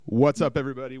What's up,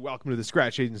 everybody? Welcome to the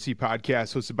Scratch Agency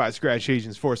podcast, hosted by Scratch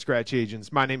Agents for Scratch Agents.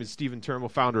 My name is Stephen Turnbull,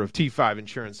 founder of T5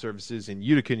 Insurance Services in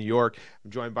Utica, New York.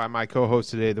 I'm joined by my co-host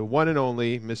today, the one and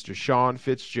only Mr. Sean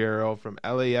Fitzgerald from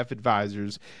LAF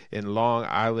Advisors in Long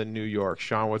Island, New York.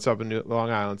 Sean, what's up in Long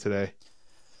Island today?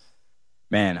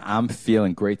 Man, I'm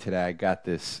feeling great today. I got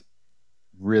this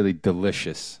really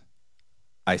delicious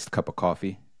iced cup of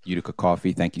coffee, Utica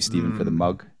coffee. Thank you, Stephen, for the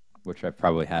mug, which I've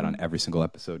probably had on every single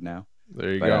episode now.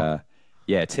 There you go.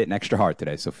 Yeah, it's hitting extra hard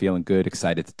today, so feeling good.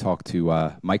 Excited to talk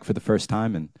to Mike for the first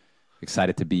time, and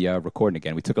excited to be recording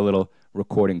again. We took a little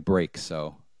recording break,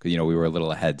 so we were a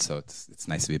little ahead, so it's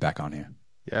nice to be back on here.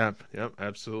 Yep,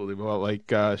 absolutely. Well, like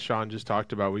Sean just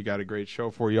talked about, we got a great show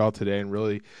for you all today, and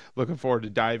really looking forward to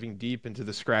diving deep into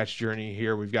the Scratch journey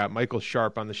here. We've got Michael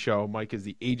Sharp on the show. Mike is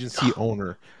the agency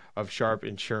owner of Sharp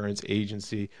Insurance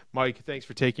Agency. Mike, thanks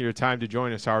for taking your time to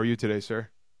join us. How are you today, sir?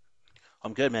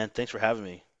 I'm good, man. Thanks for having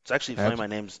me. It's actually funny, my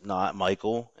name's not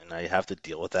Michael, and I have to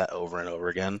deal with that over and over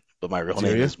again, but my real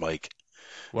name is Mike.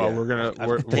 Well, yeah.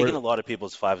 I've taken a lot of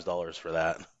people's $5 for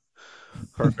that.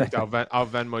 Perfect. I'll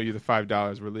Venmo you the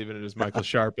 $5. We're leaving it as Michael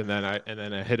Sharp, and then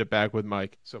I hit it back with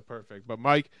Mike. So perfect. But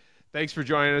Mike, thanks for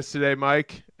joining us today,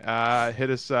 Mike. Hit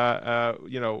us.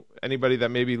 Anybody that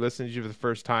maybe listened to you for the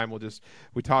first time,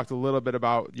 we talked a little bit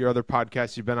about your other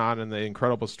podcasts you've been on and the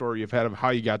incredible story you've had of how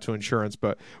you got to insurance.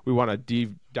 But we want to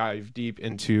dive deep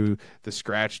into the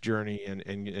Scratch journey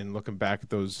and looking back at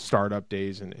those startup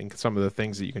days and some of the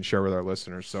things that you can share with our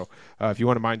listeners. So if you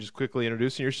want to mind just quickly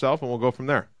introducing yourself, and we'll go from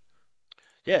there.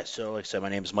 Yeah, so like I said, my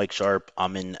name is Mike Sharp.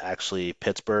 I'm in actually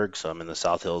Pittsburgh, so I'm in the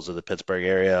South Hills of the Pittsburgh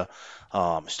area.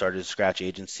 Started a Scratch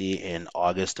agency in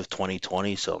August of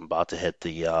 2020, so I'm about to hit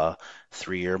the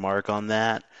 3-year mark on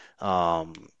that. I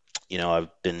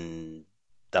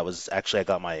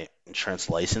got my insurance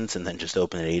license and then just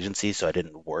opened an agency, so I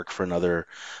didn't work for another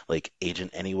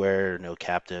agent anywhere, no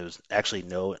captives, actually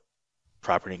no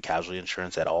property and casualty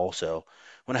insurance at all. So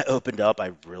when I opened up,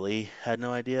 I really had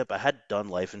no idea, but I had done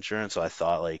life insurance, so I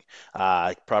thought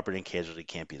property and casualty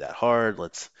can't be that hard.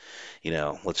 Let's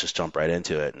just jump right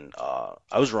into it. And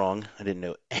I was wrong. I didn't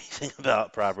know anything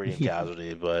about property and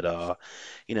casualty, but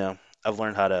I've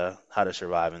learned how to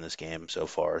survive in this game so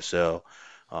far. So,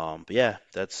 but yeah,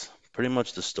 that's pretty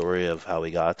much the story of how we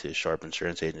got to Sharp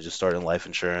Insurance Agent. Just started in life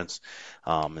insurance,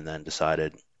 and then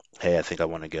decided, hey, I think I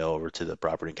want to go over to the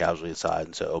property and casualty side,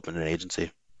 and so opened an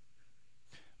agency.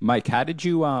 Mike, how did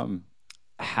you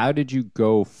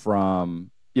go from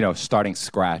starting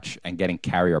Scratch and getting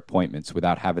carrier appointments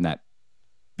without having that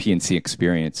P&C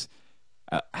experience?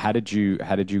 How did you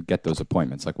get those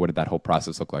appointments? What did that whole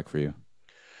process look like for you?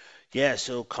 Yeah,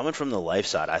 so coming from the life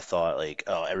side, I thought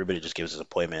everybody just gives us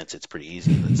appointments. It's pretty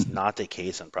easy. That's not the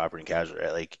case on property and casualty.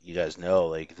 Right? Like you guys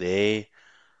know, they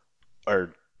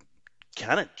are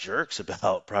kind of jerks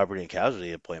about property and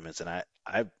casualty appointments, and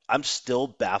I'm still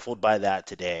baffled by that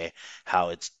today, how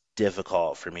it's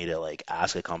difficult for me to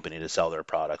ask a company to sell their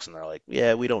products, and they're like,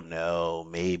 yeah, we don't know,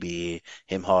 maybe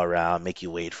haw around, make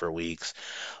you wait for weeks.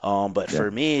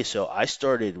 For me, so I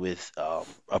started with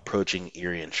approaching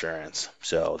Erie Insurance.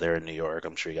 So they're in New York.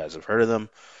 I'm sure you guys have heard of them.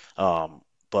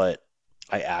 But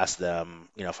I asked them,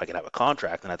 if I could have a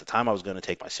contract. And at the time I was going to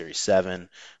take my Series 7.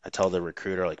 I tell the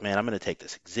recruiter, man, I'm going to take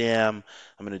this exam.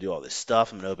 I'm going to do all this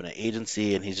stuff. I'm going to open an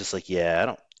agency. And he's just like,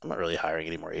 yeah, I'm not really hiring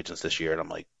any more agents this year. And I'm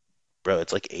like, bro,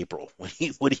 it's April. What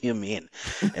do you mean?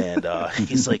 And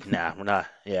he's like, nah, we're not.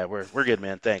 Yeah, we're good,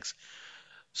 man. Thanks.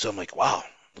 So I'm like, wow,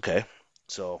 okay.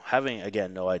 So having,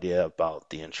 again, no idea about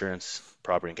the insurance,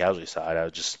 property and casualty side, I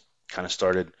just kind of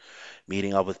started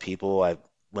meeting up with people. I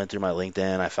went through my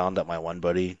LinkedIn. I found out my one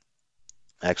buddy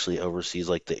actually oversees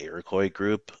the Iroquois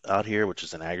group out here, which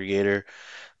is an aggregator.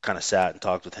 Kind of sat and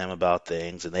talked with him about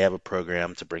things, and they have a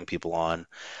program to bring people on.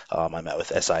 I met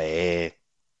with SIA,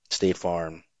 State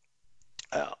Farm,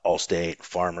 Allstate,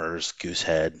 Farmers,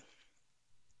 Goosehead.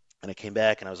 And I came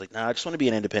back and I was like, nah, I just want to be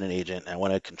an independent agent. And I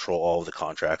want to control all of the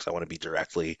contracts. I want to be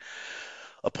directly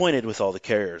appointed with all the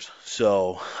carriers.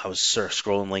 So I was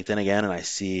scrolling LinkedIn again, and I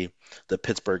see the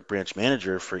Pittsburgh branch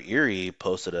manager for Erie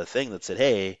posted a thing that said,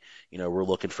 hey, we're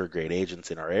looking for great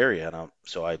agents in our area. And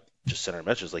so I just sent her a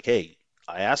message like, hey,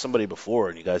 I asked somebody before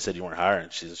and you guys said you weren't hiring.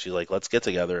 She's like, let's get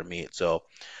together and meet. So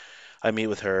I meet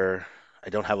with her. I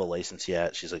don't have a license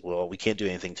yet. She's like, well, we can't do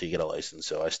anything until you get a license.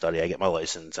 So I study, I get my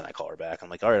license, and I call her back. I'm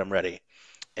like, all right, I'm ready.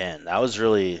 And that was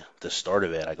really the start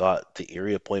of it. I got the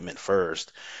Erie appointment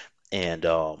first, and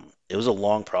it was a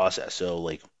long process. So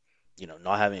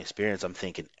not having experience, I'm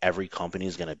thinking every company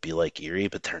is going to be like Erie,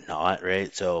 but they're not,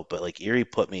 right? So, but like Erie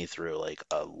put me through like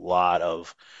a lot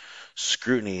of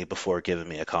scrutiny before giving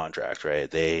me a contract, right?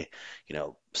 They,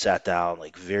 sat down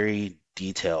like very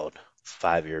detailed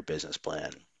 5-year business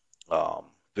plan, um,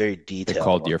 very They detailed.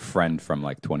 called your friend from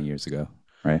like 20 years ago,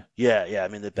 right? Yeah, yeah. I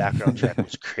mean, the background check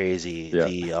was crazy.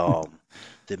 Yeah.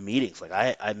 The meetings, like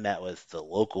I met with the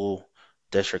local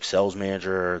district sales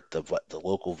manager, the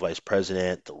local vice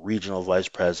president, the regional vice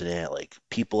president, like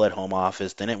people at home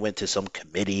office. Then it went to some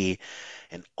committee,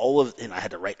 and I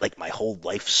had to write like my whole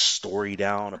life story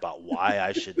down about why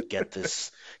I should get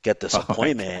this Oh my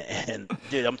appointment. And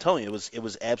dude, I'm telling you, it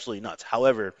was absolutely nuts.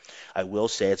 However, I will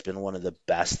say it's been one of the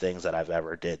best things that I've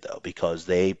ever did though, because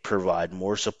they provide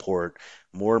more support,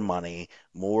 more money,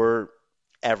 more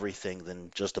everything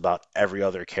than just about every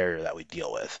other carrier that we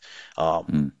deal with. Um,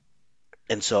 God.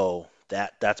 and so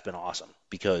that's been awesome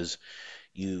because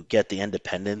you get the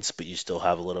independence, but you still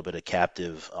have a little bit of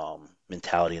captive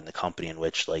mentality in the company in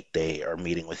which like they are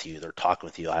meeting with you, they're talking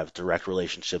with you. I have direct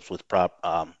relationships with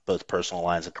both personal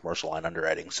lines and commercial line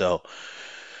underwriting. So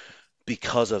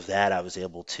because of that, I was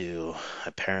able to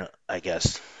I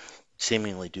guess,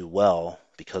 seemingly do well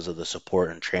because of the support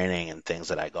and training and things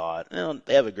that I got.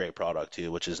 They have a great product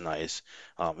too, which is nice,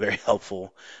 very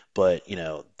helpful. But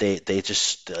they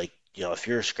just like if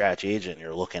you're a scratch agent, and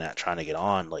you're looking at trying to get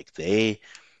on, like they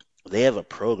have a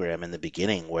program in the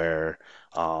beginning where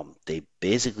they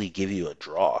basically give you a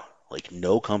draw. Like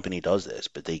no company does this,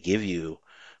 but they give you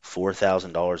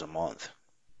 $4,000 a month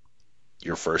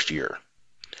your first year.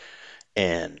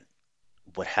 And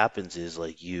what happens is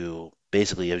like you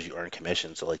basically as you earn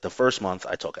commission. So like the first month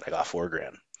I took it, I got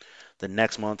 $4,000. The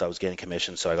next month I was getting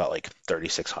commission, so I got like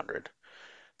 3,600.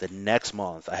 The next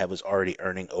month I was already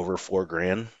earning over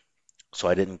 $4,000, so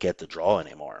I didn't get the draw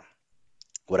anymore.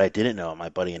 What I didn't know, my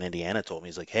buddy in Indiana told me,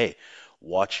 he's like, hey,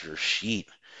 watch your sheet.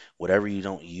 Whatever you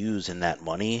don't use in that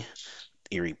money,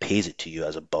 Erie pays it to you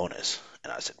as a bonus.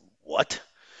 And I said, what?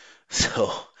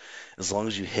 So as long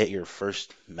as you hit your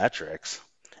first metrics,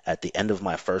 at the end of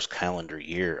my first calendar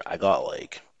year, I got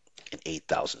like an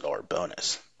 $8,000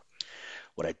 bonus.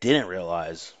 What I didn't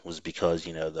realize was because,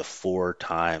 the 4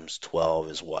 times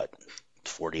 12 is what,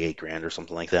 48 grand or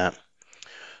something like that.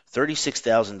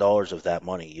 $36,000 of that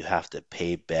money you have to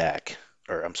pay back,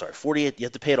 or I'm sorry, 48, you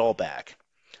have to pay it all back,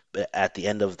 but at the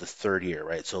end of the third year,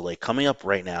 right? So like coming up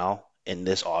right now in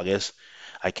this August,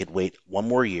 I could wait one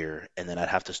more year and then I'd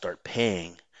have to start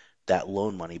paying that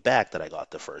loan money back that I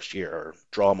got the first year, or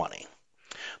draw money.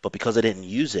 But because I didn't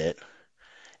use it,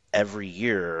 every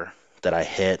year that I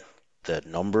hit the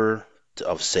number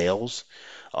of sales,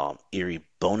 Erie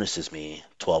bonuses me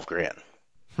 12 grand.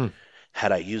 Hmm.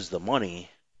 Had I used the money,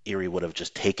 Erie would have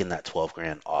just taken that 12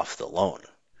 grand off the loan.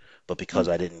 But because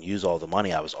I didn't use all the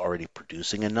money, I was already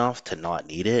producing enough to not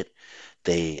need it.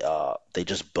 They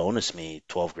just bonus me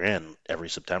 12 grand every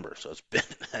September. So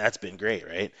that's been great,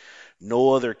 right?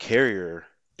 No other carrier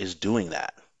is doing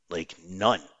that. Like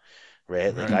none,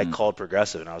 right? Like I Right. called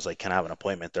Progressive and I was like, "Can I have an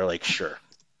appointment?" They're like, "Sure."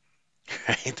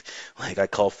 Right? Like I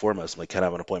called Foremost, I'm like, "Can I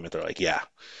have an appointment?" They're like, "Yeah."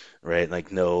 Right?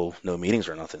 Like no meetings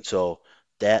or nothing. So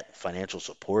that financial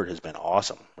support has been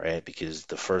awesome, right? Because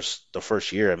the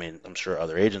first year, I mean, I'm sure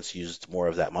other agents used more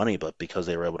of that money, but because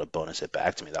they were able to bonus it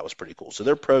back to me, that was pretty cool. So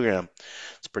their program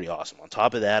is pretty awesome. On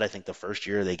top of that, I think the first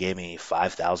year they gave me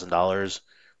 $5,000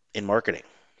 in marketing,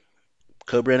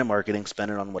 co-branded marketing, spend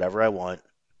it on whatever I want,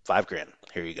 5 grand.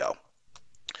 Here you go.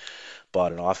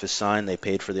 Bought an office sign. They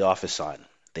paid for the office sign.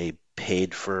 They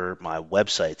paid for my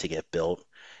website to get built,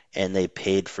 and they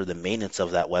paid for the maintenance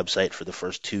of that website for the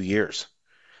first 2 years.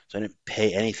 So I didn't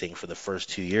pay anything for the first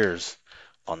 2 years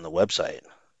on the website.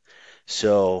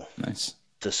 So Nice.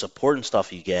 the support and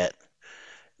stuff you get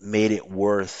made it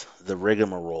worth the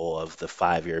rigmarole of the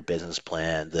 5-year business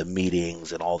plan, the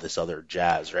meetings, and all this other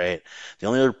jazz, right? The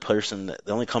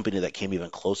only company that came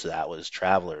even close to that was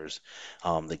Travelers.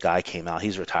 The guy came out,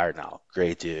 he's retired now,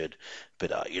 great dude,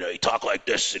 but he talked like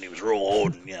this, and he was real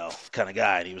old, and kind of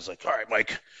guy, and he was like, "All right,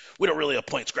 Mike, we don't really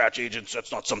appoint scratch agents.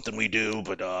 That's not something we do,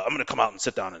 but I'm gonna come out and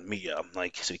sit down and meet you." I'm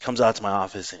like, so he comes out to my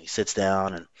office and he sits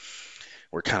down and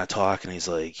we're kind of talking. He's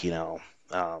like,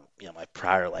 my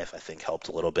prior life I think helped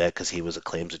a little bit because he was a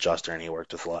claims adjuster and he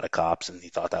worked with a lot of cops and he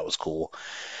thought that was cool.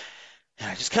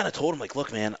 And I just kind of told him like,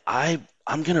 look, man, I'm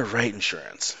gonna write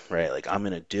insurance, right? Like I'm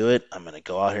gonna do it. I'm gonna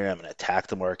go out here. I'm gonna attack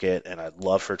the market, and I'd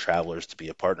love for Travelers to be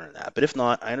a partner in that. But if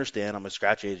not, I understand. I'm a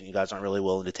scratch agent. You guys aren't really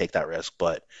willing to take that risk,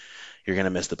 but you're gonna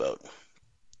miss the boat.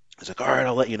 He's like, all right,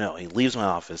 I'll let you know. He leaves my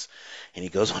office and he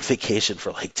goes on vacation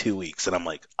for like 2 weeks. And I'm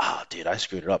like, dude, I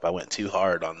screwed it up. I went too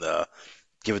hard on the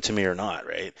give it to me or not,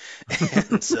 right?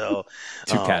 And so,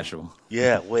 Too casual.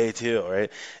 yeah, way too,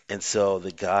 right? And so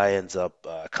the guy ends up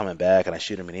coming back, and I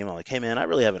shoot him an email like, "Hey, man, I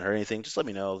really haven't heard anything. Just let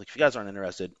me know. Like, if you guys aren't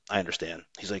interested, I understand."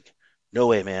 He's like, "No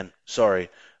way, man. Sorry.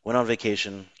 Went on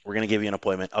vacation. We're gonna give you an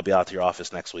appointment. I'll be out to your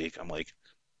office next week." I'm like,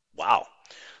 "Wow."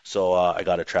 So I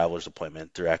got a traveler's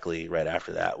appointment directly right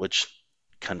after that, which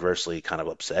conversely kind of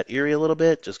upset Erie a little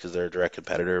bit, just because they're a direct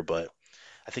competitor. But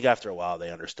I think after a while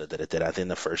they understood that it did. I think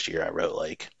the first year I wrote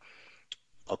like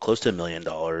close to $1 million,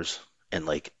 and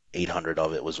like 800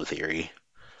 of it was with Erie,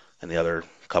 and the other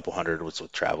couple hundred was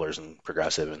with Travelers and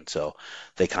Progressive, and so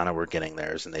they kind of were getting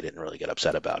theirs, and they didn't really get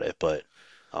upset about it. But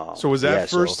So was that yeah,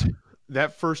 so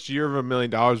first year of $1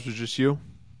 million was just you?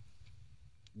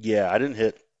 yeah, I didn't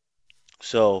hit.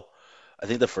 So I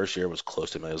think the first year was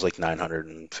close to a million. It was like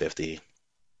 950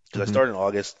 because I Mhm. started in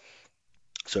August.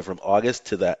 So from August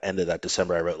to the end of that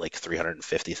December, I wrote like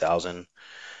 350,000.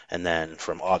 And then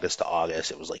from August to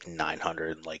August, it was like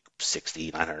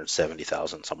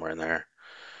 970,000, somewhere in there.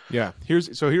 Yeah.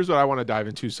 Here's what I want to dive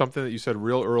into. Something that you said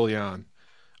real early on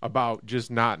about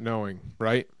just not knowing,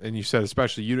 right? And you said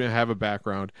especially you didn't have a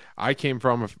background. I came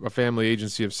from a family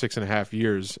agency of 6.5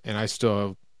 years, and I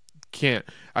still can't.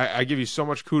 I give you so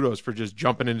much kudos for just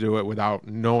jumping into it without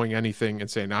knowing anything and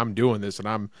saying I'm doing this,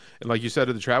 and like you said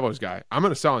to the Travelers guy, I'm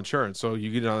going to sell insurance, so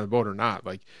you get on the boat or not.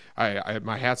 Like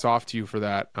my hat's off to you for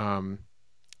that.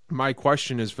 My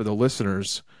question is for the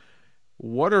listeners: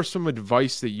 what are some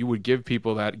advice that you would give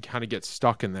people that kind of get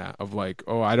stuck in that of like,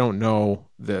 oh, I don't know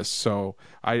this, so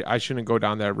I shouldn't go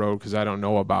down that road because I don't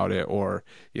know about it, or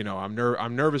I'm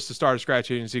nervous to start a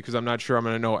scratch agency because I'm not sure I'm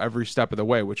going to know every step of the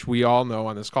way, which we all know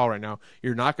on this call right now.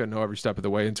 You're not going to know every step of the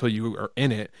way until you are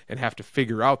in it and have to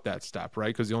figure out that step, right?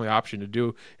 Because the only option to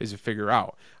do is to figure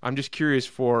out. I'm just curious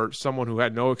for someone who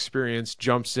had no experience,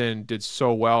 jumps in, did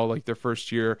so well like their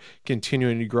first year,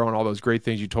 continuing to grow and all those great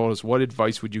things you told us. What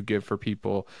advice would you give for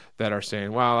people that are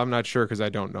saying, well, I'm not sure because I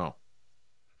don't know?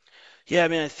 Yeah, I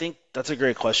mean, I think that's a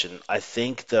great question. I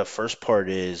think the first part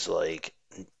is like,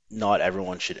 not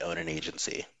everyone should own an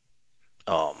agency.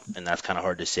 And that's kind of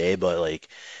hard to say, but like,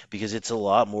 because it's a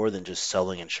lot more than just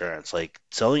selling insurance. Like,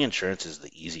 selling insurance is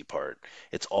the easy part.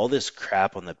 It's all this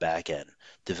crap on the back end,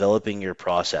 developing your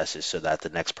processes so that the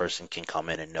next person can come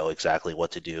in and know exactly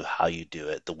what to do, how you do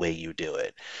it, the way you do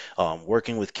it.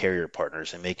 Working with carrier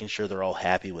partners and making sure they're all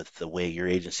happy with the way your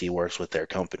agency works with their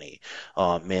company.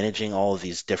 Managing all of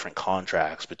these different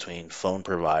contracts between phone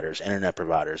providers, internet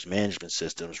providers, management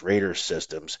systems, rater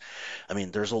systems. I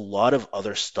mean, there's a lot of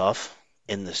other stuff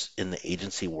in the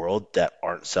agency world that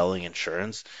aren't selling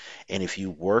insurance. And if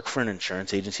you work for an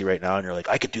insurance agency right now and you're like,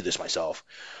 I could do this myself,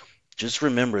 just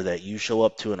remember that you show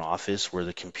up to an office where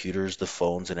the computers, the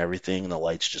phones, and everything, and the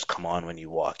lights just come on when you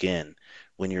walk in.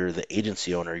 When you're the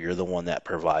agency owner, you're the one that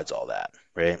provides all that,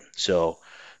 right? So,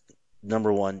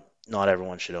 number one, not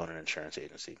everyone should own an insurance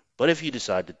agency. But if you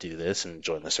decide to do this and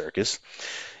join the circus,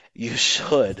 you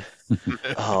should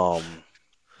um,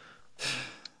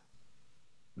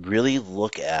 really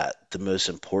look at the most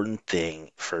important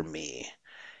thing for me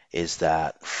is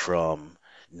that from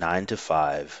 9 to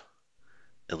 5,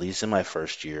 at least in my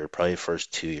first year, probably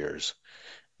first 2 years,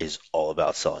 is all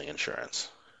about selling insurance.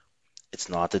 It's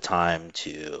not the time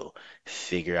to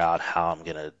figure out how I'm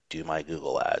going to do my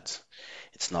Google ads.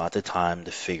 It's not the time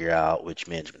to figure out which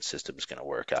management system is going to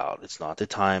work out. It's not the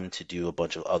time to do a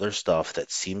bunch of other stuff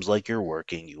that seems like you're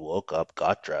working. You woke up,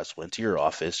 got dressed, went to your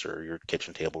office or your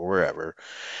kitchen table, wherever,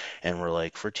 and we're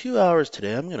like, for 2 hours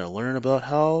today, I'm going to learn about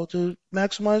how to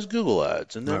maximize Google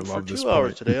ads. And I then for love this 2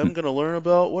 hours point. today, I'm going to learn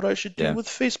about what I should do Yeah, with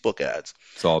Facebook ads.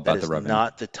 it's all That about the is revenue.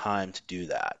 not the time to do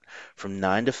that. From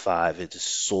 9 to 5, it is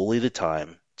solely the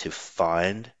time to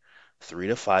find 3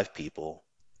 to 5 people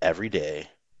every day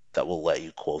that will let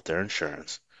you quote their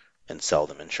insurance and sell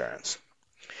them insurance.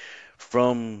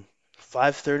 From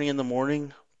 5:30 in the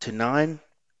morning to 9,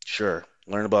 sure,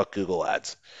 learn about Google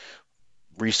ads,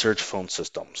 research phone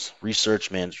systems,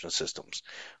 research management systems.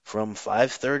 From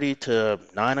 5:30 to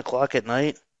 9 o'clock at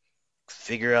night,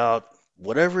 figure out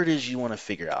whatever it is you want to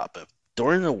figure out. But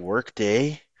during the work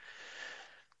day,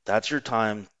 that's your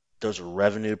time. Those are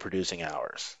revenue producing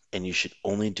hours, and you should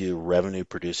only do revenue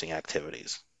producing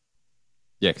activities.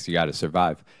 Yeah, because you got to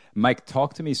survive. Mike,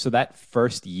 talk to me. So that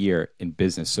first year in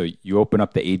business, so you open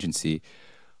up the agency.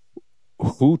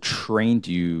 Who trained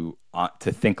you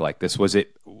to think like this?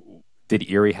 Did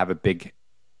Erie have a big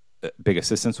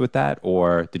assistance with that,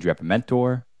 or did you have a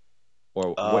mentor,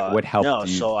 or what helped No,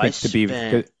 you so think to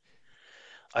be?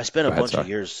 I spent Go a ahead, bunch of sorry.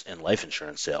 years in life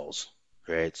insurance sales.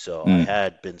 right? So I Mm,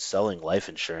 had been selling life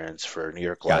insurance for New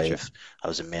York gotcha. Life. I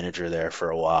was a manager there for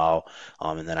a while,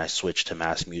 and then I switched to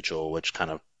Mass Mutual, which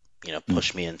kind of, Mm,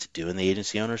 pushed me into doing the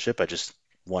agency ownership. I just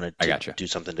wanted I to gotcha. do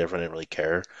something different. I didn't really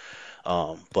care.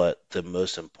 But the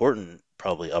most important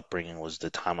probably upbringing was the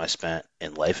time I spent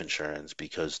in life insurance,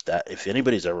 because that, if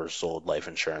anybody's ever sold life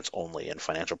insurance only and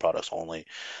financial products only,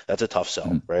 that's a tough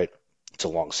sell, Mm, right? It's a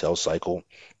long sales cycle.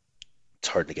 It's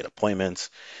hard to get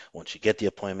appointments. Once you get the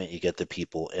appointment, you get the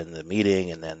people in the meeting,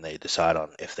 and then they decide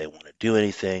on if they want to do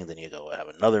anything. Then you go have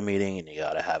another meeting, and you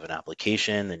got to have an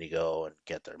application. Then you go and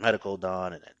get their medical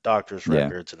done, and then doctor's yeah.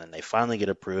 records, and then they finally get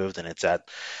approved, and it's at,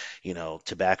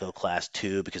 tobacco class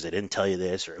 2 because they didn't tell you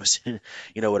this, or it was,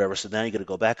 whatever. So now you got to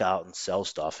go back out and sell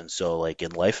stuff. And so, like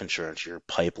in life insurance, your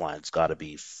pipeline's got to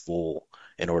be full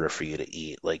in order for you to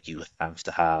eat. Like you have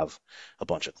to have a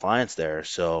bunch of clients there.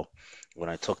 So when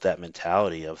I took that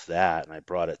mentality of that and I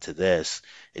brought it to this,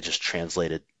 it just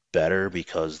translated better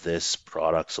because this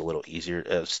product's a little easier.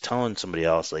 I was telling somebody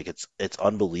else, like it's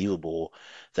unbelievable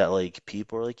that like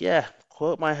people are like, yeah,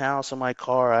 quote my house and my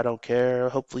car, I don't care.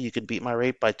 Hopefully you can beat my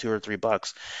rate by $2 or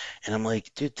 $3. And I'm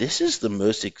like, dude, this is the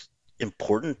most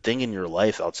important thing in your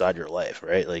life outside your life,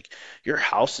 right? Like your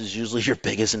house is usually your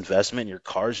biggest investment, your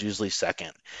car is usually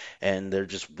second. And they're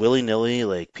just willy-nilly,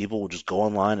 like people will just go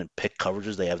online and pick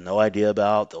coverages they have no idea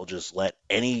about. They'll just let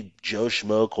any Joe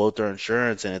Schmo quote their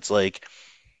insurance, and it's like,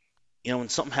 when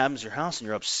something happens to your house and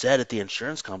you're upset at the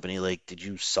insurance company, like, did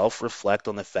you self-reflect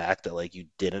on the fact that like you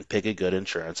didn't pick a good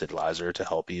insurance advisor to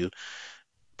help you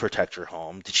protect your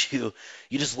home? Did you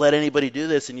just let anybody do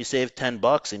this and you save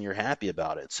 $10 and you're happy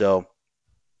about it? So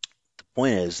the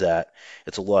point is that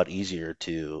it's a lot easier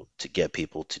to get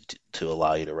people to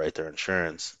allow you to write their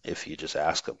insurance if you just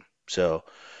ask them. So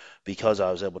because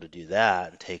I was able to do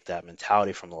that and take that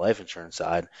mentality from the life insurance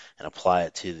side and apply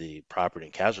it to the property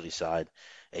and casualty side,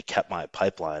 it kept my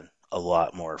pipeline a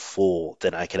lot more full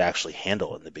than I could actually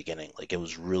handle in the beginning. Like it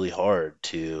was really hard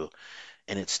to,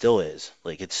 and it still is,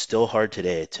 like it's still hard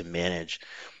today to manage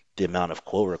the amount of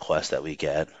quote requests that we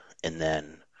get and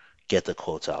then get the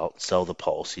quotes out, sell the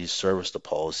policies, service the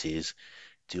policies,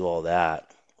 do all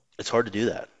that. It's hard to do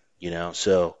that,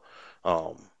 So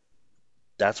um,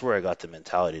 that's where I got the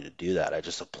mentality to do that. I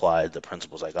just applied the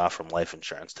principles I got from life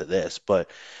insurance to this. But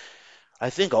I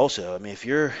think also, I mean, if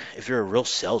you're a real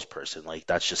salesperson, like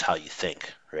that's just how you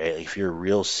think, right? Like, if you're a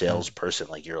real salesperson,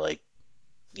 like you're like,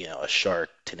 a shark,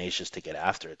 tenacious to get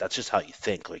after it. That's just how you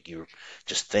think. Like you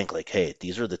just think like, hey,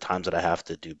 these are the times that I have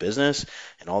to do business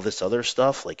and all this other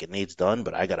stuff. Like it needs done,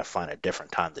 but I got to find a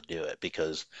different time to do it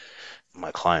because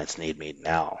my clients need me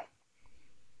now.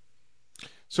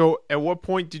 So, at what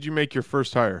point did you make your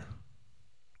first hire?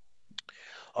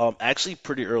 Actually,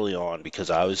 pretty early on because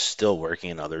I was still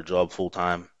working another job full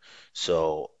time.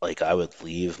 So like I would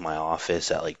leave my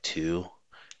office at like 2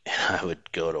 and I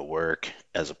would go to work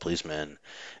as a policeman,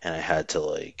 and I had to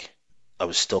like, I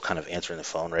was still kind of answering the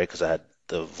phone, right? Because I had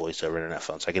the voice over internet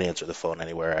phone, so I could answer the phone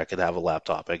anywhere. I could have a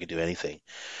laptop, I could do anything.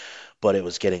 But it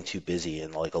was getting too busy,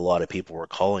 and like a lot of people were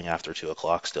calling after 2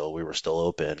 o'clock. Still, we were still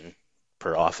open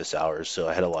per office hours, so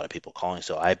I had a lot of people calling.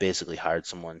 So I basically hired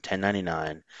someone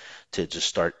 1099 to just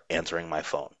start answering my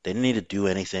phone. They didn't need to do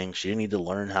anything. She didn't need to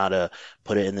learn how to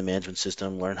put it in the management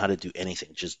system, learn how to do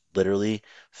anything. Just literally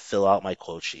fill out my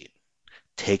quote sheet,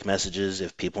 take messages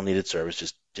if people needed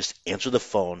service, just answer the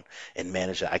phone and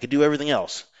manage that. I could do everything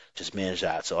else, just manage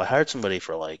that. So I hired somebody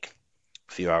for like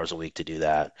a few hours a week to do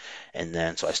that. And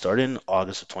then so I started in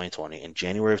August of 2020. In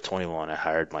January of 21, I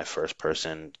hired my first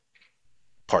person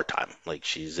part-time. Like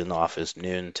she's in the office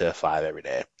noon to 5 every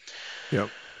day.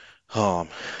 Yep. Um,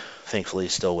 Thankfully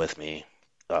still with me.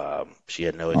 She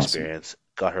had no Awesome. experience,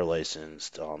 got her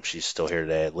licensed. She's still here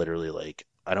today. Literally, like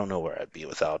I don't know where I'd be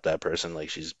without that person. Like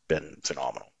she's been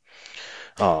phenomenal.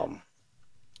 Um,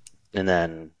 and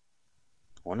then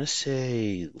I want to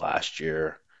say last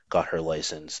year got her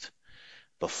licensed.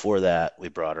 Before that, we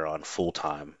brought her on full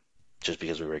time just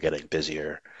because we were getting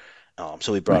busier.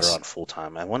 So we brought her Nice. on full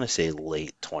time. I want to say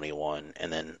late 21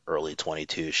 and then early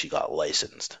 22, she got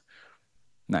licensed.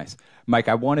 Nice. Mike,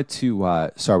 I wanted to,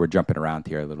 sorry, we're jumping around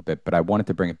here a little bit, but I wanted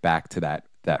to bring it back to that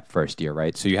first year,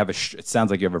 right? So you have it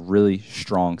sounds like you have a really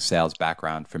strong sales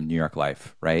background from New York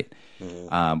Life, right?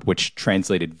 Mhm. Which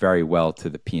translated very well to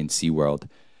the PNC world.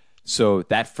 So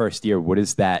that first year, what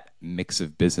is that mix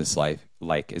of business life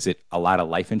like? Is it a lot of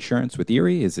life insurance with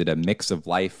Erie? Is it a mix of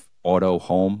life, auto,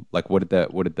 home? Like what did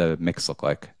the mix look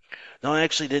like? No, I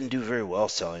actually didn't do very well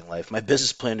selling life. My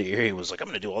business plan to Erie was like, I'm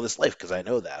going to do all this life because I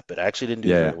know that, but I actually didn't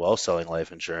do very Yeah. well selling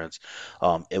life insurance.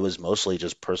 It was mostly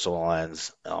just personal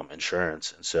lines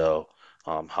insurance. And so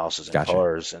houses and Gotcha.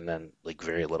 cars, and then like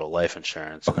very little life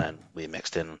insurance, and Okay. then we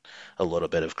mixed in a little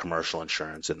bit of commercial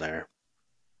insurance in there.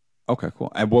 Okay,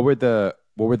 cool. And what were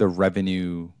the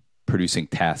revenue producing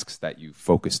tasks that you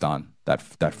focused on that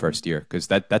first year? Because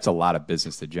that's a lot of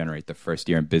business to generate the first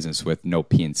year in business with no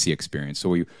PNC experience. So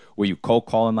were you cold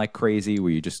calling like crazy? Were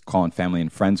you just calling family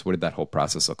and friends? What did that whole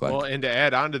process look Well, like? and to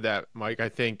add on to that, Mike, I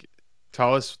think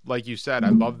tell us, like you said, I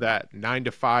love that 9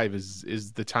 to 5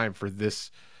 is the time for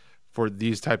this for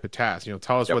these type of tasks.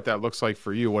 Tell us Yep. what that looks like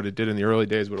for you, what it did in the early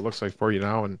days, what it looks like for you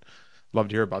now, and love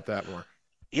to hear about that more.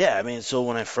 Yeah, I mean, so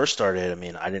when I first started, I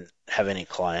mean, I didn't have any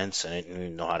clients. I didn't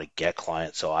even know how to get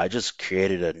clients. So I just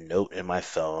created a note in my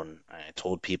phone. I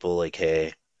told people like,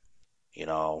 hey, you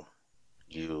know,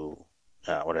 you,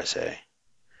 what did I say?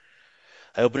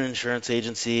 I opened an insurance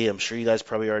agency. I'm sure you guys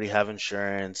probably already have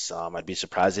insurance. I'd be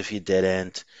surprised if you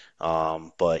didn't.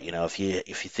 But if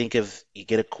you think of you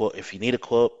get a quote, if you need a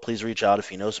quote, please reach out.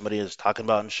 If you know somebody who's talking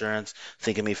about insurance,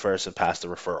 think of me first and pass the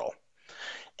referral.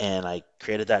 And I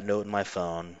created that note in my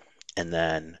phone, and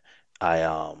then I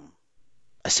um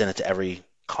I sent it to every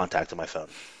contact on my phone,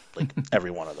 like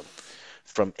every one of them,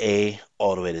 from A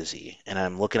all the way to Z. And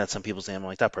I'm looking at some people's name, I'm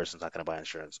like, that person's not going to buy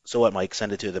insurance. So what, Mike?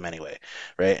 Send it to them anyway,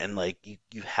 right? And like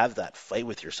you have that fight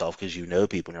with yourself because you know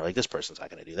people, and you're like, this person's not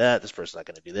going to do that, this person's not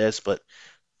going to do this. But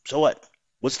so what?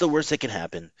 What's the worst that can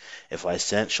happen if I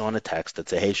sent Sean a text that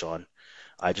say, hey, Sean,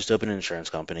 I just opened an insurance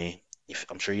company.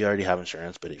 I'm sure you already have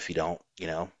insurance, but if you don't,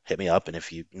 hit me up. And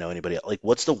if you know anybody, like,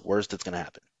 what's the worst that's going to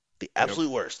happen? The Yep. absolute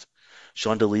worst.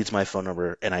 Sean deletes my phone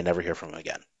number and I never hear from him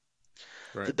again.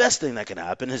 The Right. best thing that can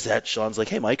happen is that Sean's like,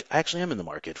 hey, Mike, I actually am in the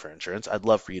market for insurance. I'd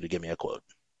love for you to give me a quote,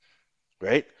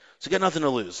 right? So you got nothing to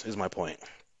lose, is my point.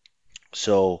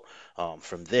 So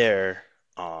from there,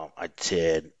 I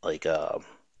did like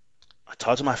I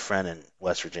talked to my friend in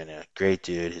West Virginia. Great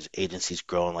dude. His agency's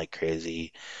growing like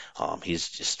crazy. He's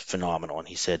just phenomenal. And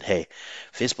he said, "Hey,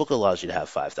 Facebook allows you to have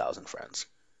 5,000 friends."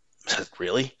 I said,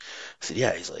 "Really?" I said,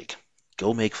 "Yeah." He's like,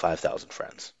 "Go make 5,000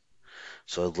 friends."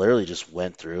 So I literally just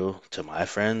went through to my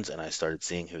friends and I started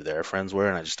seeing who their friends were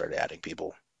and I just started adding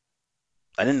people.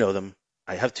 I didn't know them.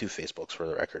 I have two Facebooks for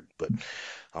the record, but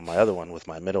on my other one with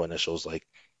my middle initials, like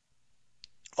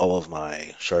all of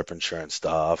my Sharp insurance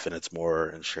stuff, and it's more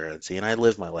insurancy. And I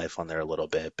live my life on there a little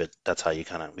bit, but that's how you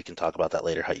kind of we can talk about that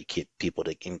later, how you keep people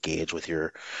to engage with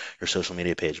your social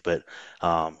media page. But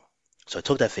so I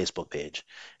took that Facebook page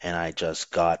and I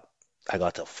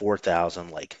got to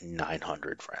 4,000 like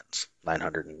 900 friends,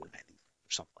 990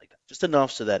 or something like that, just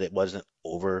enough so that it wasn't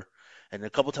over. And a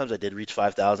couple times I did reach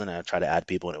 5,000 and I tried to add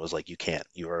people and it was like you can't,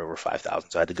 you are over 5,000.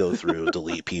 So I had to go through,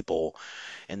 delete people,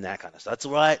 and that kind of stuff.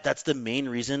 That's the main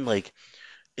reason. Like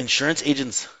insurance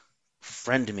agents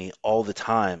friend me all the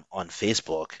time on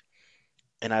Facebook,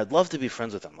 and I'd love to be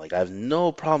friends with them. Like I have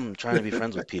no problem trying to be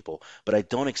friends with people, but I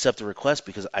don't accept the request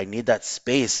because I need that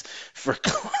space for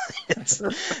clients,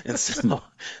 and so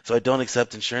I don't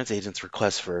accept insurance agents'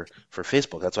 requests for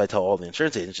Facebook. That's why I tell all the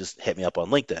insurance agents just hit me up on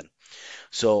LinkedIn.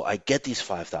 So I get these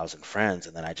 5,000 friends,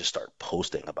 and then I just start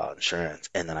posting about insurance.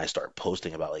 And then I start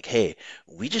posting about, like, hey,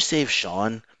 we just saved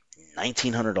Sean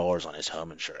 $1,900 on his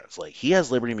home insurance. Like, he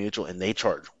has Liberty Mutual, and they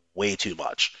charge way too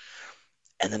much.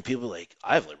 And then people are like,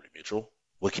 I have Liberty Mutual.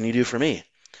 What can you do for me?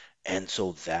 And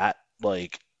so that,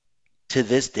 like, to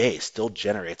this day, still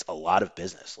generates a lot of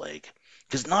business. Like,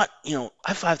 because not, I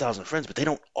have 5,000 friends, but they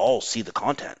don't all see the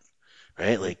content,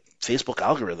 right? Mhm. Like Facebook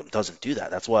algorithm doesn't do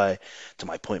that. That's why, to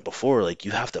my point before, like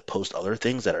you have to post other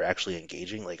things that are actually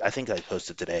engaging. Like I think I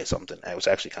posted today something. It was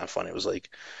actually kind of funny. It was like,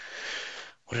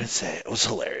 what did it say? It was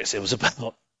hilarious. It was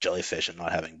about jellyfish and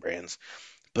not having brains.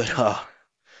 But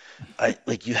I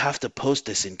like you have to post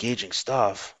this engaging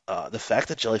stuff. The fact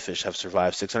that jellyfish have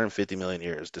survived 650 million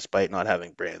years despite not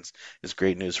having brains is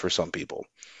great news for some people,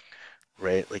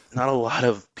 right? Like not a lot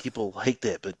of people liked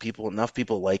it, but enough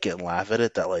people like it and laugh at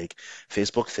it that like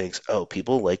Facebook thinks, oh,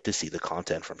 people like to see the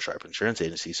content from Sharp Insurance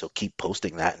Agency, so keep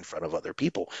posting that in front of other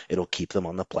people. It'll keep them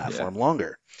on the Yeah. platform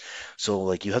longer. So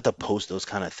like you have to post those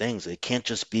kind of things. It can't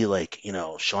just be like,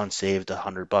 Sean saved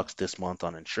 $100 this month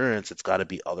on insurance. It's got to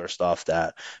be other stuff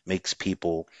that makes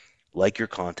people like your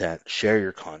content, share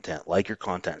your content, like your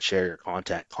content, share your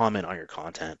content, comment on your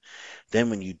content. Then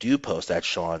when you do post that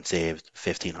Sean saved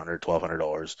 $1,500,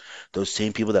 $1,200, those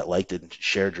same people that liked it and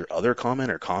shared your other comment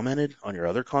or commented on your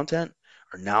other content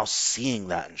are now seeing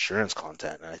that insurance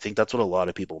content. And I think that's what a lot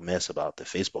of people miss about the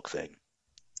Facebook thing.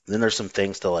 And then there's some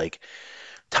things to like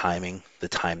timing, the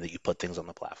time that you put things on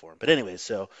the platform. But anyways,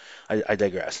 so I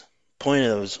digress. Point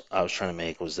I was trying to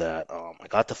make was that I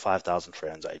got the 5,000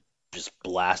 friends. I just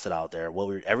blast it out there.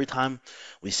 Every time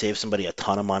we save somebody a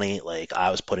ton of money, like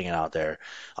I was putting it out there.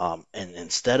 And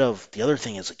instead of the other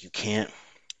thing is like you can't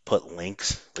put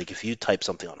links. Like if you type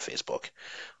something on Facebook,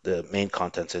 the main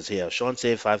content says, "Yeah, Sean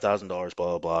saved $5,000, blah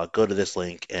blah blah. Go to this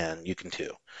link and you can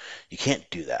too." You can't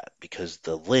do that because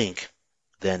the link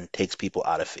then takes people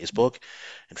out of Facebook,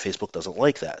 and Facebook doesn't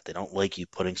like that. They don't like you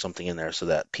putting something in there so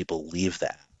that people leave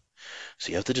that. So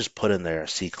you have to just put in there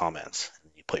see comments.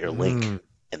 You put your link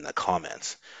in the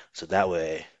comments. So that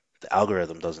way the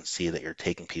algorithm doesn't see that you're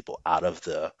taking people out of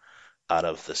the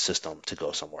system to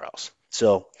go somewhere else.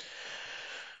 So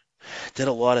did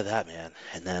a lot of that, man.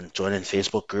 And then joining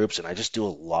Facebook groups, and I just do a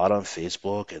lot on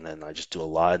Facebook, and then I just do a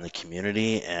lot in the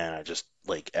community, and I just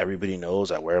like everybody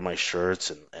knows I wear my shirts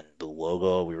and the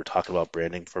logo. We were talking about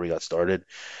branding before we got started.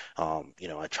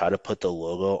 I try to put the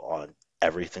logo on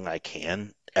everything I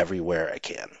can, everywhere I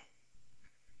can.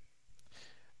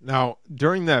 Now,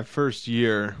 during that first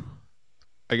year,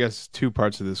 I guess two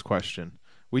parts of this question.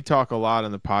 We talk a lot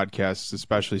on the podcast,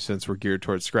 especially since we're geared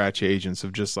towards scratch agents,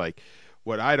 of just like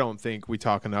what I don't think we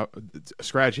talk enough,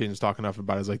 scratch agents talk enough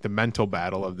about is like the mental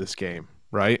battle of this game,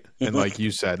 right? And like you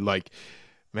said, like,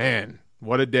 man,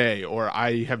 what a day. Or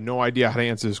I have no idea how to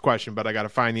answer this question, but I got to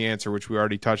find the answer, which we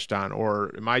already touched on.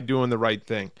 Or am I doing the right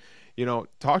thing?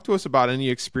 Talk to us about any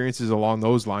experiences along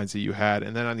those lines that you had.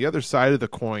 And then on the other side of the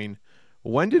coin,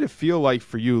 when did it feel like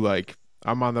for you, like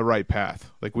I'm on the right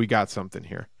path? Like we got something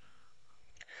here.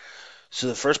 So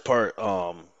the first part,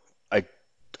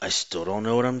 I still don't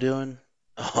know what I'm doing.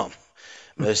 Um,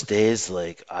 Most days,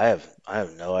 like I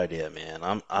have no idea,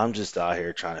 man. I'm just out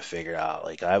here trying to figure it out.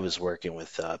 Like I was working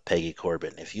with Peggy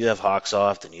Corbett. If you have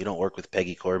Hawksoft and you don't work with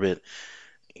Peggy Corbett,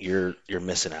 you're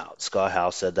missing out. Scott Howe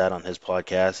said that on his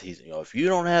podcast. He's if you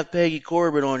don't have Peggy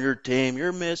Corbett on your team,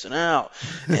 you're missing out.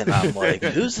 And I'm like,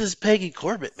 who's this Peggy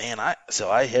Corbett, man?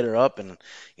 I hit her up and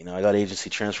I got agency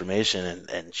transformation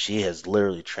and she has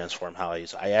literally transformed how I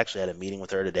use. I actually had a meeting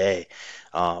with her today.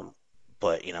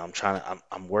 But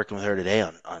I'm working with her today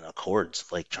on Accords,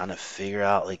 like trying to figure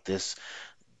out like this,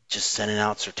 just sending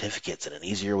out certificates and an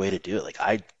easier way to do it. Like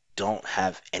I don't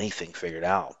have anything figured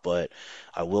out, but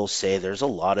I will say there's a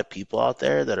lot of people out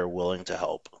there that are willing to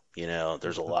help.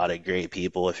 There's a lot of great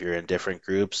people if you're in different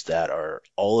groups that are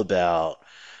all about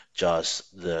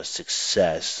just the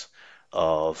success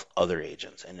of other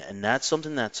agents. And that's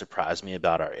something that surprised me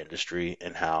about our industry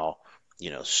and how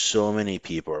so many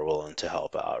people are willing to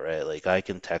help out, right? Like I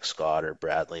can text Scott or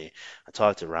Bradley. I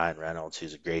talked to Ryan Reynolds,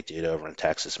 who's a great dude over in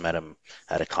Texas. Met him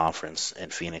at a conference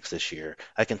in Phoenix this year.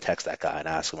 I can text that guy and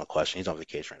ask him a question. He's on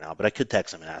vacation right now, but I could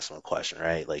text him and ask him a question,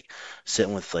 right? Like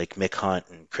sitting with like Mick Hunt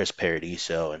and Chris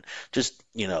Paradiso and just,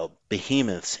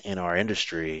 behemoths in our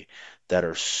industry that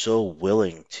are so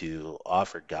willing to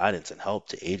offer guidance and help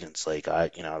to agents. Like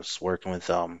I was working with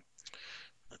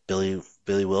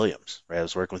Billy Williams, right? I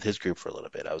was working with his group for a little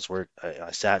bit.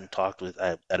 I sat and talked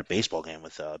at a baseball game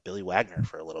with Billy Wagner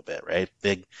for a little bit, right?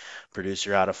 Big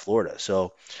producer out of Florida.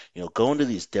 So, going to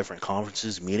these different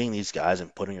conferences, meeting these guys,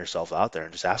 and putting yourself out there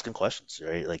and just asking questions,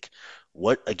 right? Like,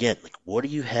 what do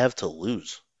you have to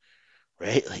lose,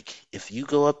 right? Like, if you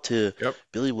go up to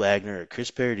Billy Wagner or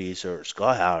Chris Paradiso or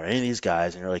Scott Howe or any of these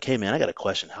guys, and you're like, "Hey, man, I got a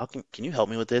question. Can you help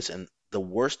me with this?" And the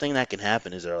worst thing that can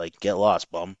happen is they're like, "Get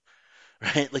lost, bum."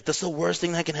 Right? Like that's the worst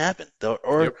thing that can happen.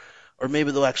 Or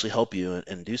maybe they'll actually help you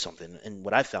and do something. And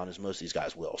what I found is most of these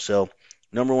guys will. So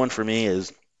number one for me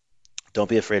is don't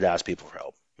be afraid to ask people for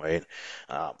help. Right?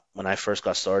 When I first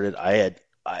got started, I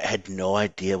had no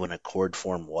idea what an Accord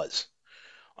form was.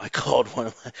 I called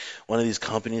one of these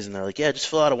companies and they're like, "Yeah, just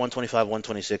fill out a 125,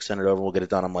 126, send it over, we'll get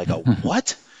it done." I'm like, "A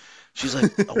what?" She's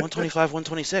like, "A 125,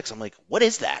 126." I'm like, "What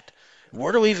is that?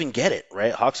 Where do we even get it?"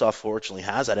 Right? Hawksoft fortunately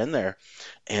has that in there.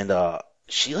 And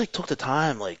she like took the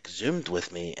time, like zoomed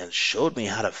with me and showed me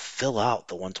how to fill out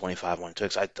the 125,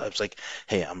 126. I was like,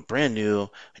 "Hey, I'm brand new.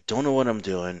 I don't know what I'm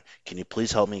doing. Can you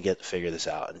please help me figure this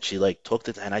out?" And she like took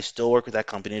and I still work with that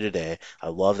company today. I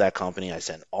love that company. I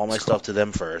send all my stuff to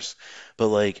them first. But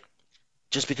like,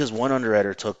 just because one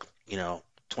underwriter took,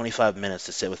 25 minutes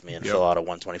to sit with me and fill out a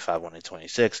 125,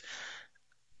 126,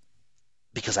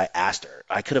 because I asked her.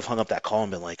 I could have hung up that call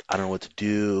and been like, "I don't know what to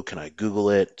do. Can I Google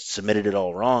it?" Submitted it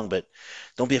all wrong, but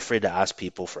don't be afraid to ask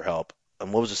people for help.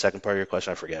 And what was the second part of your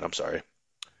question? I forget. I'm sorry.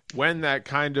 When that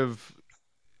kind of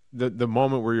the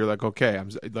moment where you're like, okay, I'm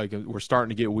like, we're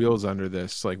starting to get wheels under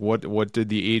this. Like, what did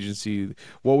the agency?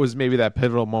 What was maybe that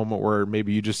pivotal moment where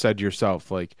maybe you just said to yourself,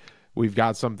 like, we've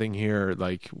got something here.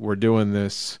 Like, we're doing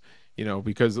this,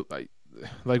 because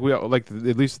like we like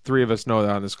at least the three of us know that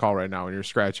on this call right now in your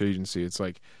scratch agency, it's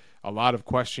like a lot of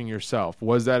questioning yourself.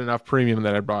 Was that enough premium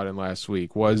that I brought in last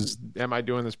week? Am I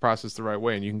doing this process the right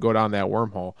way? And you can go down that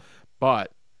wormhole.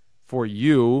 But for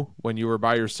you, when you were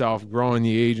by yourself growing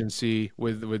the agency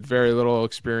with very little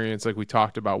experience, like we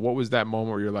talked about, what was that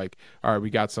moment where you're like, all right, we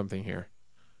got something here?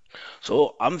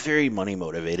 So I'm very money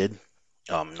motivated.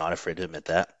 I'm not afraid to admit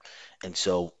that. And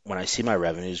so when I see my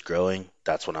revenues growing,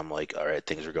 that's when I'm like, all right,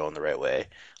 things are going the right way.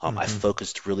 I Hmm.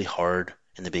 focused really hard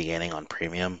in the beginning on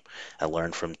premium. I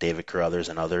learned from David Carruthers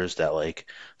and others that like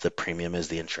the premium is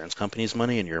the insurance company's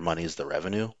money and your money is the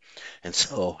revenue. And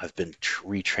so I've been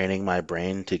retraining my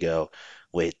brain to go,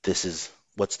 wait, this is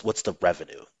what's the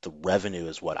revenue? The revenue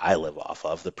is what I live off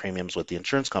of. The premium's what the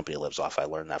insurance company lives off. I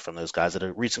learned that from those guys at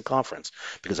a recent conference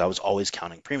because I was always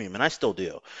counting premium, and I still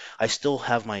do. I still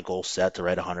have my goal set to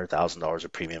write $100,000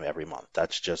 of premium every month.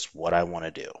 That's just what I want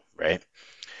to do, right?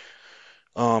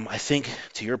 I think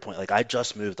to your point, like I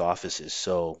just moved offices.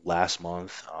 So last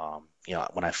month,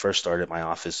 when I first started my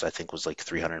office, I think was like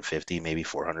 350, maybe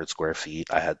 400 square feet.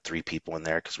 I had three people in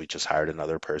there because we just hired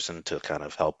another person to kind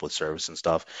of help with service and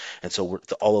stuff. And so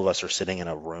all of us are sitting in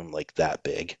a room like that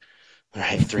big,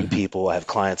 right? Three people. I have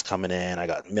clients coming in. I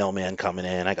got mailman coming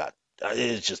in.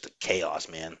 It's just a chaos,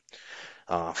 man.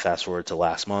 Fast forward to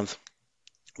last month,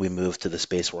 we moved to the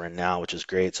space we're in now, which is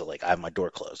great. So like I have my door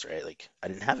closed, right? Like I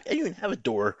didn't even have a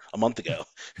door a month ago.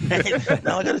 Right?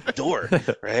 Now I got a door,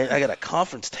 right? I got a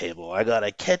conference table, I got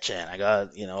a kitchen, I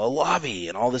got, a lobby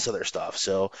and all this other stuff.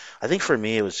 So I think for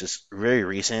me it was just very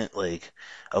recent, like,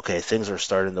 okay, things are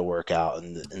starting to work out,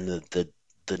 and the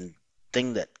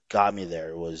thing that got me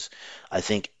there was I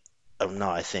think no,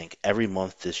 I think every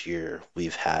month this year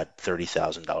we've had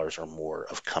 $30,000 or more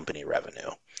of company revenue.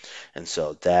 And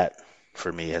so that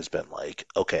for me has been like,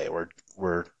 okay, we're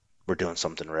we're doing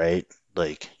something right.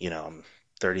 Like,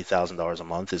 $30,000 a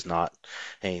month is not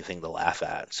anything to laugh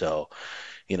at. So,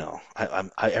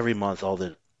 I every month all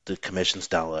the commissions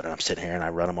download and I'm sitting here and I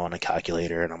run them on a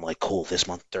calculator and I'm like, cool, this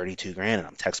month 32 grand. And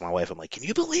I'm texting my wife, I'm like, can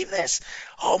you believe this?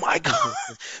 Oh my God.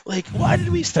 Like, why did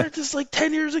we start this like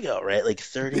 10 years ago, right? Like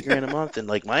 30 grand a month. And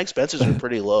like my expenses are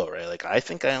pretty low, right? Like I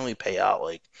think I only pay out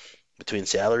like between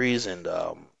salaries and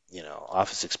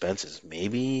office expenses,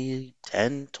 maybe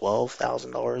 10,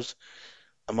 $12,000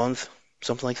 a month,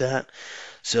 something like that.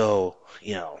 So,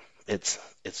 it's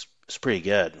pretty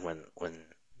good when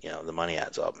the money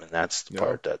adds up, and that's the Yep.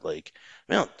 part that like,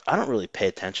 I don't really pay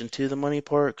attention to the money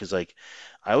part because like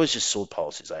I always just sold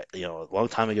policies. A long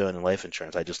time ago in life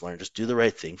insurance, I just learned just do the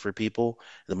right thing for people,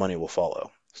 the money will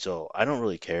follow. So I don't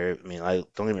really care. I mean, I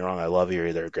don't get me wrong, I love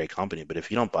Erie, they're a great company, but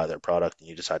if you don't buy their product and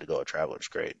you decide to go with Travelers,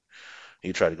 great.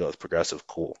 You try to go with Progressive,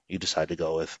 cool. You decide to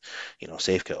go with,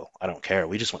 Safeco. I don't care.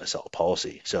 We just want to sell a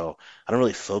policy. So I don't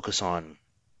really focus on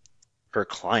per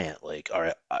client. Like, all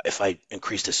right, if I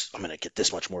increase this, I'm going to get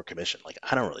this much more commission. Like,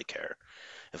 I don't really care.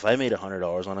 If I made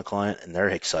 $100 on a client and they're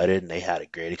excited and they had a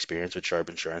great experience with Sharp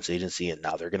Insurance Agency and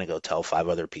now they're going to go tell five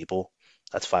other people,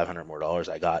 that's 500 more dollars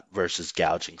I got versus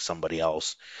gouging somebody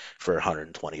else for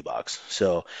 120 bucks.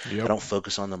 So I Yep. don't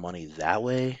focus on the money that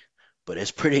way, but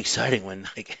it's pretty exciting when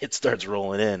like it starts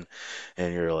rolling in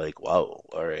and you're like, wow,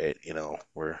 all right,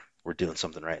 we're doing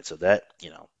something right. So that,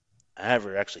 I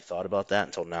never actually thought about that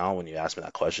until now when you asked me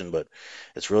that question, but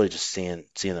it's really just seeing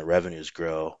the revenues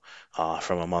grow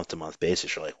from a month to month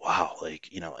basis. You're like, wow, like,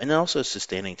 and also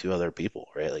sustaining two other people,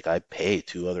 right? Like I pay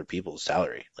two other people's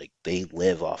salary. Like they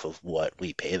live off of what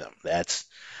we pay them. That's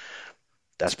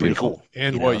It's pretty beautiful. cool,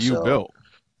 And what you so built,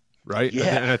 right?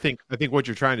 yeah, And I think what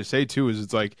you're trying to say too is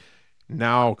it's like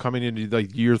now coming into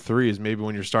like year three is maybe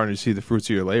when you're starting to see the fruits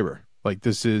of your labor. Like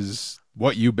this is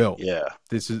what you built. yeah,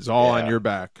 This is all on yeah. your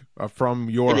back from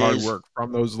your It hard is. work,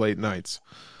 from those late nights.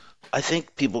 I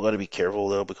think people got to be careful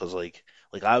though because like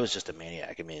I was just a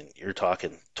maniac. I mean, you're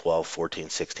talking 12, 14,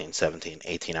 16, 17,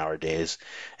 18-hour days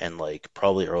and like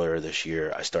probably earlier this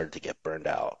year I started to get burned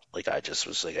out. Like I just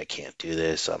was like I can't do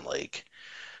this. I'm like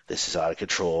this is out of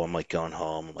control. I'm like going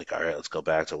home. I'm like all right, let's go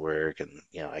back to work and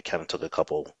I kind of took a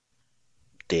couple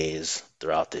days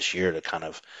throughout this year to kind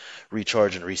of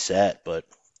recharge and reset, but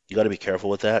you got to be careful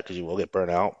with that because you will get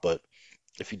burnt out, but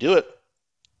if you do it,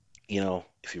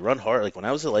 if you run hard, like when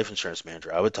I was a life insurance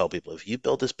manager, I would tell people if you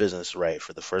build this business right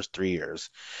for the first 3 years,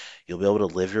 you'll be able to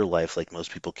live your life like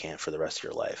most people can't for the rest of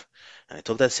your life. And I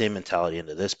took that same mentality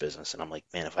into this business, and I'm like,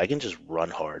 man, if I can just run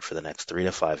hard for the next 3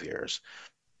 to 5 years,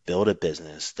 build a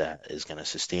business that is going to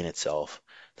sustain itself,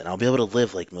 then I'll be able to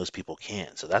live like most people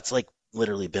can. So that's like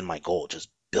literally been my goal, just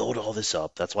build all this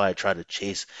up. That's why I try to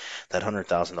chase that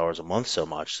 $100,000 a month so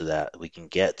much so that we can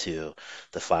get to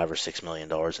the $5 or $6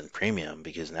 million in premium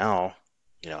because now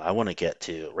I want to get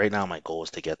to, right now, my goal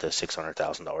is to get to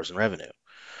 $600,000 in revenue.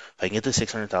 If I can get to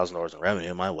 $600,000 in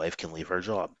revenue, my wife can leave her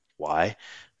job. Why?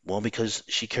 Well, because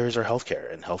she carries our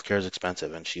healthcare, and healthcare is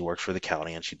expensive, and she works for the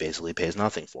county, and she basically pays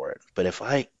nothing for it. But if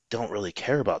I don't really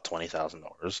care about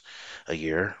 $20,000 a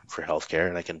year for healthcare,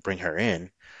 and I can bring her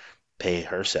in, pay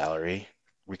her salary,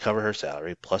 recover her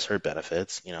salary plus her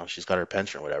benefits, she's got her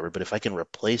pension or whatever. But if I can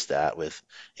replace that with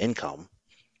income,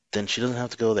 then she doesn't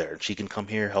have to go there. She can come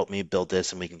here, help me build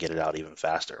this, and we can get it out even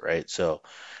faster, right? So,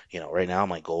 right now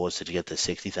my goal is to get to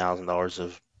 $60,000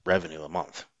 of revenue a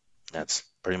month. That's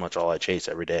pretty much all I chase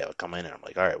every day. I would come in and I'm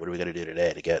like, all right, what do we got to do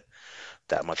today to get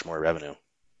that much more revenue?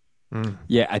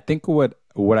 Yeah, I think what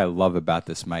I love about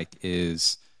this, Mike,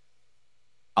 is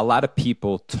a lot of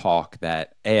people talk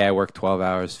that, hey, I work 12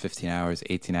 hours, 15 hours,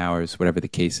 18 hours, whatever the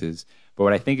case is. But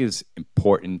what I think is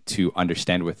important to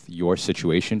understand with your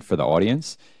situation for the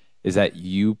audience is that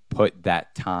you put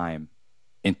that time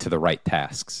into the right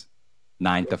tasks.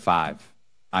 9 to 5.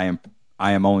 I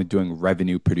am only doing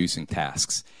revenue producing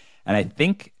tasks. And I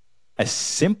think as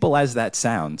simple as that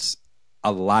sounds,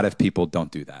 a lot of people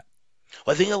don't do that.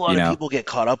 Well, I think a lot You of know? people get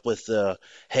caught up with the,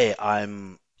 hey,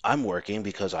 I'm working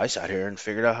because I sat here and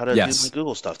figured out how to do my Yes.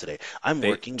 Google stuff today. I'm They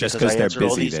working just because I because they're answered all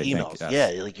busy, these they think, emails. yes.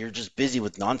 Yeah, like you're just busy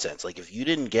with nonsense. Like if you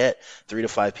didn't get 3 to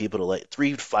 5 people to like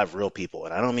 3 to 5 real people,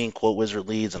 and I don't mean quote wizard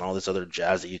leads and all this other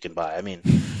jazz that you can buy. I mean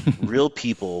real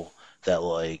people that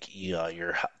like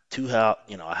your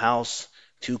a house,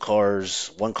 2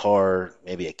 cars, 1 car,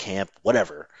 maybe a camp,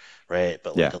 whatever, right?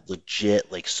 But like Yeah. a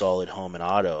legit like solid home and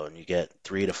auto, and you get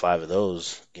 3 to 5 of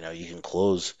those, you can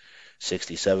close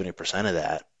 60, 70% of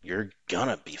that. You're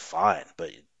gonna be fine. But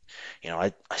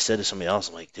I said to somebody else,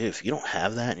 I'm like, dude, if you don't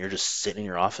have that and you're just sitting in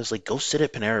your office, like go sit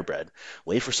at Panera Bread,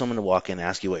 wait for someone to walk in,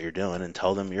 ask you what you're doing, and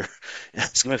tell them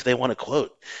ask them if they want a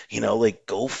quote. Like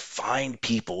go find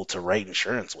people to write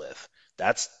insurance with.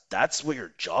 That's what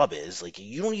your job is. Like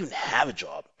you don't even have a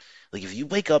job. Like if you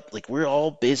wake up, like we're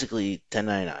all basically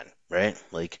 1099, right?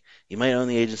 Like you might own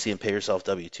the agency and pay yourself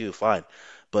W-2, fine.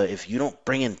 But if you don't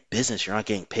bring in business, you're not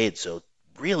getting paid. So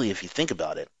really, if you think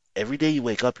about it, every day you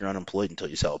wake up, you're unemployed until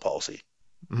you sell a policy,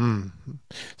 Mm.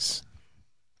 S-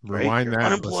 right? Rewind You're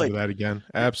that and listen to unemployed. that again.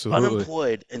 You're Absolutely.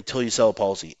 unemployed until you sell a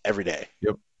policy every day.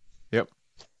 Yep. Yep.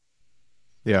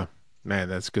 Yeah. Man,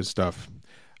 that's good stuff.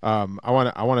 I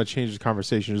want to change the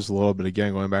conversation just a little bit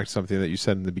again, going back to something that you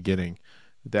said in the beginning,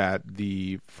 that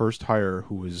the first hire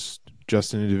who was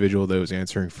just an individual that was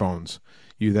answering phones,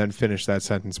 you then finish that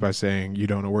sentence by saying you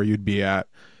don't know where you'd be at.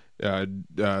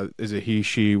 Is it he,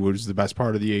 she was the best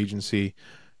part of the agency?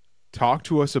 Talk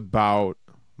to us about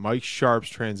Mike Sharp's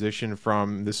transition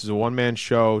from this is a one-man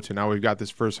show to now we've got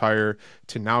this first hire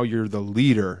to now you're the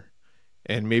leader,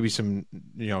 and maybe some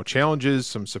challenges,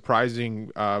 some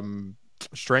surprising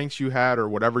strengths you had, or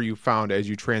whatever you found as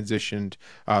you transitioned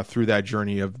through that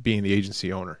journey of being the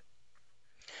agency owner.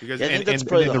 Because Yeah, I think that's and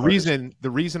probably then the the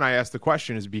hardest. reason I asked the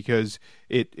question is because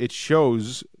it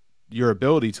shows your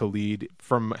ability to lead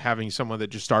from having someone that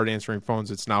just started answering phones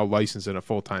that's now licensed in a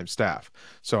full-time staff.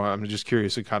 So I'm just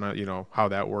curious to kind of how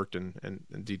that worked and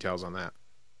details on that.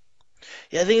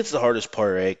 Yeah, I think it's the hardest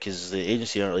part, right? Because the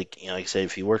agency owner, like I said,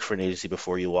 if you worked for an agency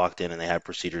before you walked in and they have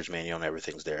procedures manual and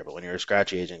everything's there, but when you're a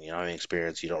scratch agent, you don't have any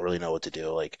experience, you don't really know what to do.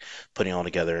 Like putting it all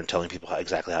together and telling people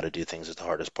exactly how to do things is the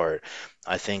hardest part.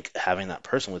 I think having that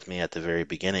person with me at the very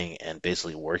beginning and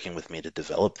basically working with me to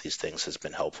develop these things has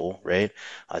been helpful, right?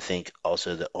 I think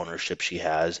also the ownership she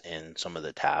has in some of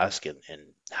the tasks and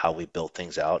how we built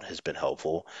things out has been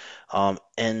helpful.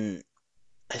 And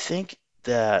I think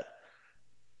that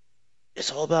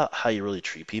it's all about how you really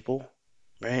treat people,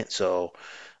 right? So,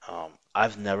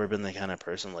 I've never been the kind of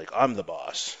person like I'm the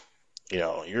boss.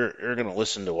 You're gonna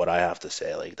listen to what I have to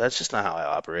say. Like that's just not how I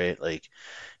operate. Like,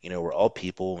 we're all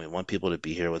people. And we want people to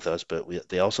be here with us, but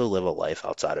they also live a life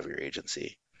outside of your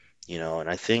agency. And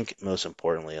I think most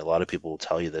importantly, a lot of people will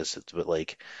tell you this, but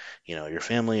like, your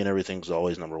family and everything's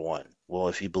always number one. Well,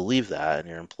 if you believe that and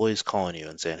your employee's calling you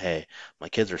and saying, "Hey, my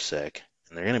kids are sick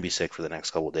and they're gonna be sick for the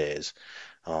next couple of days,"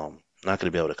 not going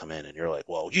to be able to come in, and you're like,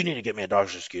 well, you need to get me a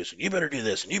doctor's excuse, and you better do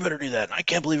this, and you better do that, and I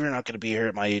can't believe you're not going to be here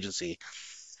at my agency.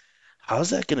 How's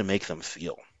that going to make them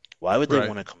feel? Why would they Right.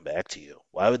 want to come back to you?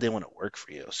 Why would they want to work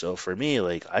for you? So for me,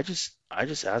 like, I just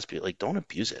ask people, like, don't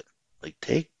abuse it. Like,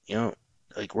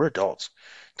 like we're adults.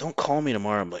 Don't call me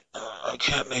tomorrow. I'm like, I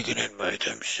can't make it in, mate.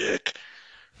 I'm sick.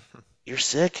 You're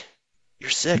sick. You're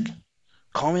sick.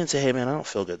 Call me and say, hey, man, I don't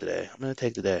feel good today. I'm going to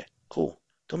take the day. Cool.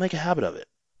 Don't make a habit of it.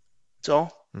 That's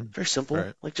all. Mm. Very simple.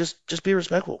 Right. Like just be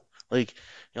respectful. Like,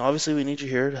 obviously we need you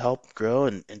here to help grow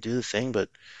and do the thing, but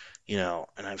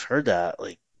and I've heard that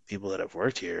like people that have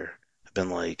worked here I've been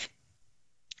like,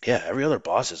 yeah, every other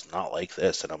boss is not like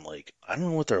this. And I'm like, I don't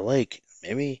know what they're like.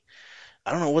 Maybe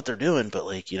I don't know what they're doing, but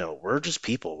like, we're just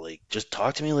people. Like, just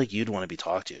talk to me like you'd want to be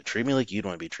talked to. Treat me like you'd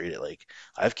want to be treated. Like,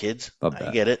 I have kids. Love I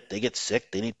that. get it. They get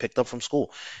sick. They need picked up from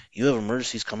school. You have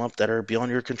emergencies come up that are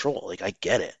beyond your control. Like, I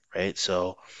get it, right?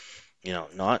 So,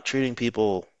 not treating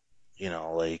people,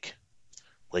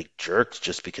 like jerks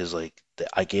just because like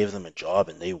I gave them a job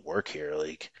and they work here.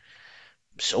 Like,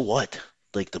 so what?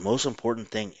 Like, the most important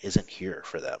thing isn't here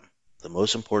for them. The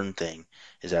most important thing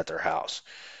is at their house.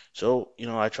 So,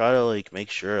 I try to like make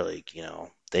sure like,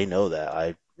 they know that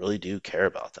I really do care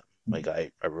about them. Like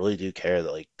I really do care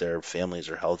that like their families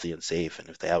are healthy and safe, and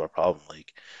if they have a problem,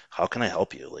 like how can I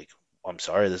help you? Like, I'm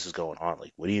sorry this is going on.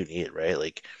 Like, what do you need, right?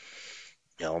 Like,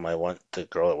 the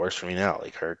girl that works for me now,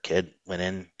 like her kid went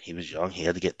in, he was young, he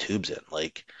had to get tubes in.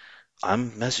 Like,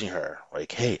 I'm messaging her,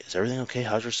 like, hey, is everything okay?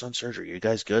 How's your son's surgery? You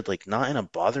guys good? Like, not in a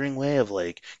bothering way of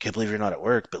like, can't believe you're not at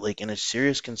work, but like in a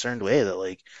serious, concerned way that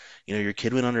like, your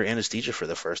kid went under anesthesia for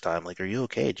the first time. Like, are you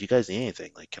okay? Do you guys need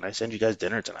anything? Like, can I send you guys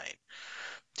dinner tonight?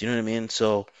 Do you know what I mean?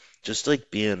 So just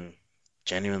like being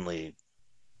genuinely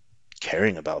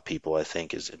caring about people, I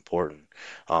think is important.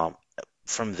 Um,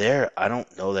 from there, I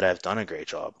don't know that I've done a great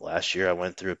job. Last year, I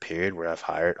went through a period where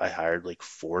I hired like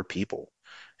four people,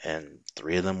 and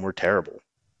three of them were terrible,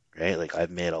 right? Like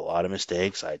I've made a lot of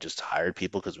mistakes. I just hired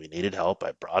people because we needed help.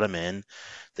 I brought them in.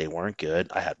 They weren't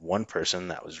good. I had one person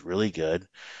that was really good,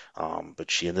 but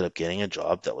she ended up getting a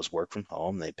job that was work from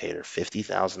home. They paid her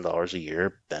 $50,000 a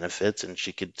year benefits, and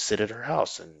she could sit at her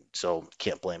house. And so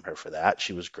can't blame her for that.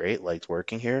 She was great, liked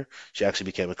working here. She actually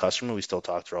became a customer. We still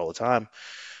talk to her all the time.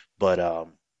 But I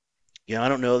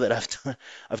don't know that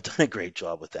I've done a great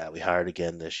job with that. We hired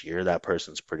again this year. That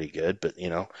person's pretty good, but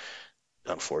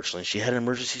unfortunately, she had an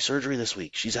emergency surgery this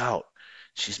week. She's out.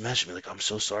 She's messaging me like, I'm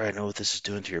so sorry. I know what this is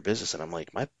doing to your business. And I'm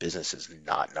like, my business is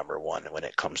not number one when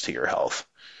it comes to your health.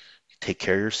 Take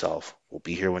care of yourself. We'll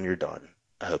be here when you're done.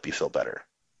 I hope you feel better.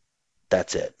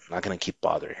 That's it. I'm not going to keep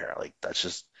bothering her. Like,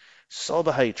 it's all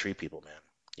about how you treat people, man.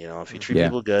 If you treat Yeah.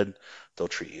 people good, they'll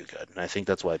treat you good. And I think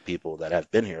that's why people that have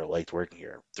been here liked working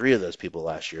here. Three of those people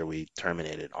last year we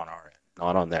terminated on our end,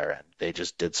 not on their end. They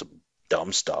just did some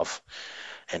dumb stuff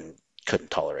and couldn't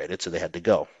tolerate it, so they had to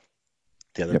go.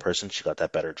 The other Yep. person, she got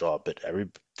that better job, but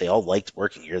they all liked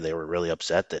working here. They were really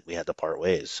upset that we had to part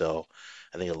ways. So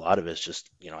I think a lot of it's just,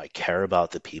 I care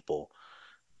about the people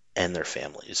and their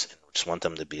families and just want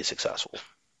them to be successful.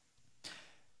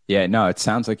 Yeah, no, it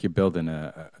sounds like you're building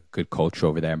a good culture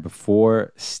over there. And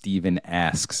before Steven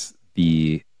asks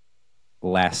the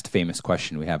last famous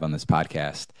question we have on this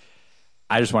podcast,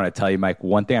 I just want to tell you, Mike,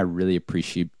 one thing I really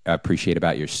appreciate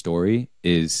about your story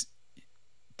is,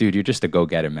 dude, you're just a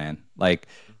go-getter, man. Like,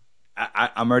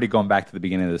 I'm already going back to the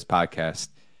beginning of this podcast.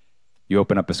 You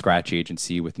open up a scratch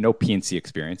agency with no PNC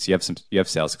experience. You have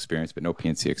sales experience, but no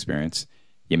PNC experience.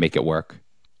 You make it work.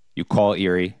 You call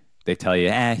Erie. They tell you,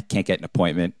 can't get an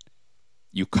appointment.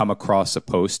 You come across a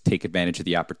post, take advantage of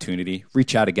the opportunity,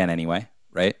 reach out again anyway,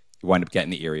 right? You wind up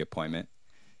getting the Erie appointment.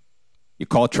 You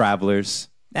call Travelers.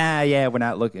 We're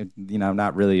not looking,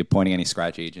 not really appointing any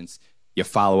scratch agents. You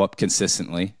follow up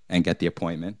consistently and get the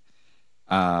appointment.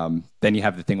 Then you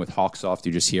have the thing with Hawksoft.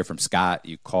 You just hear from Scott.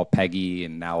 You call Peggy,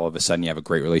 and now all of a sudden you have a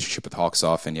great relationship with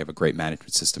Hawksoft, and you have a great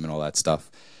management system and all that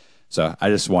stuff. So I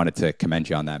just wanted to commend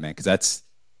you on that, man, because it's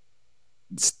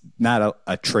not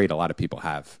a trait a lot of people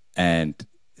have. And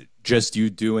just you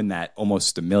doing that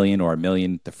almost $1 million or $1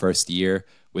 million the first year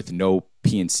with no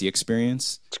PNC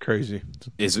experience, It's crazy.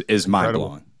 is mind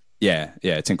blowing. Yeah,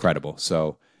 it's incredible.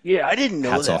 So Yeah, I didn't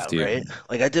know hats off that, to you. right?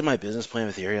 Like, I did my business plan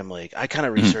with Erie. I'm like, I kind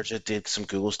of researched it, did some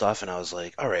Google stuff, and I was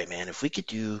like, all right, man, if we could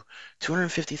do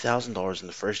 $250,000 in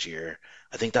the first year,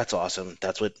 I think that's awesome.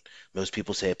 That's what most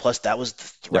people say. Plus, that was the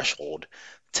threshold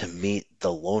to meet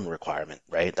the loan requirement,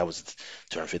 right? That was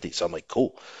 250. So I'm like,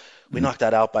 cool. We knocked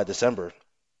that out by December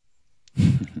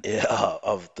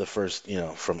of the first,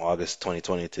 from August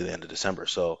 2020 to the end of December.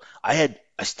 So I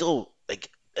still like,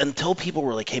 until people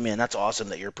were like, hey man, that's awesome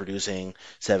that you're producing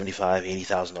 $75,000,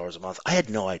 $80,000 a month. I had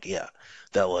no idea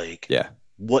that like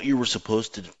what you were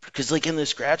supposed to, because like in the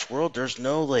scratch world, there's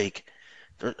no like,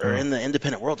 or in the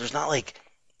independent world, there's not like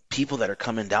people that are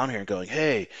coming down here and going,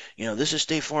 hey, this is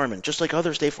State Farm, and just like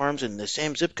other State Farms in the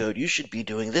same zip code, you should be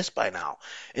doing this by now.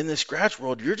 In the scratch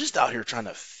world, you're just out here trying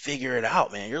to figure it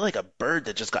out, man. You're like a bird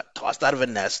that just got tossed out of a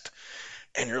nest,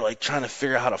 and you're like trying to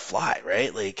figure out how to fly,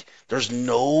 right? Like there's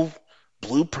no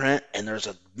blueprint, and there's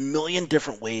a million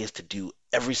different ways to do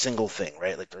every single thing,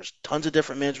 right? Like there's tons of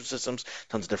different management systems,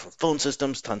 tons of different phone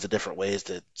systems, tons of different ways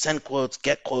to send quotes,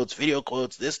 get quotes, video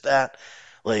quotes, this, that.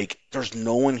 Like, there's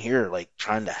no one here like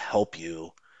trying to help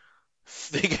you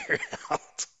figure it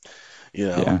out, you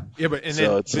know? Yeah. Yeah, but and So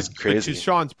then it's just but to crazy.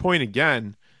 Sean's point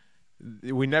again,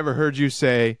 we never heard you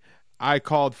say, I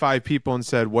called 5 people and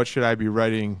said, what should I be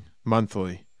writing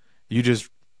monthly? You just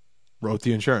wrote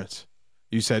the insurance.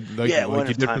 You said Yeah, we like don't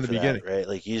you have did time from the for that, beginning. right?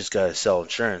 Like, you just gotta sell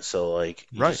insurance. So like,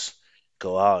 you Right. just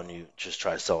go out and you just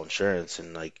try to sell insurance,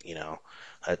 and like, yeah,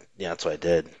 that's what I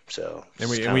did. So And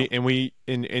it's we and kind we of and we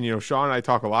and Sean and I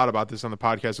talk a lot about this on the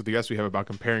podcast with the guests we have about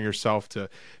comparing yourself to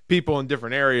people in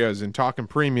different areas and talking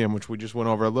premium, which we just went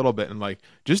over a little bit, and like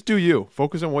just do you.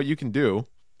 Focus on what you can do.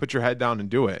 Put your head down and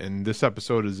do it. And this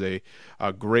episode is a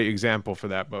great example for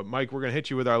that. But Mike, we're gonna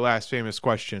hit you with our last famous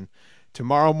question.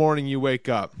 Tomorrow morning you wake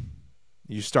up,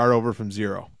 you start over from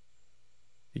zero.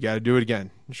 You got to do it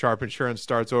again. Sharp Insurance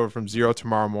starts over from zero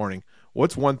tomorrow morning.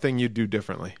 What's one thing you'd do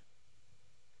differently?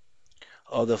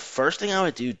 Oh, the first thing I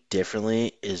would do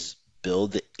differently is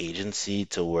build the agency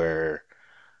to where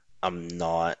I'm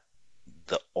not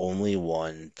the only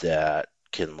one that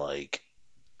can like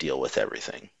deal with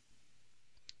everything.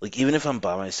 Like, even if I'm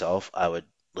by myself, I would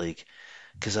like,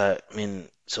 because I mean,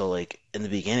 so like in the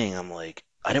beginning, I'm like,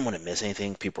 I didn't want to miss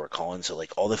anything. People were calling, so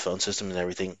like all the phone system and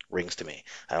everything rings to me.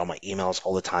 I had all my emails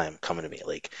all the time coming to me.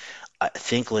 Like, I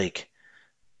think like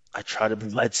I try to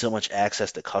provide so much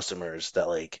access to customers that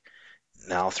like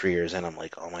now 3 years in, I'm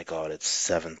like, oh my God, it's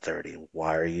 7:30.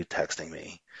 Why are you texting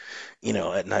me?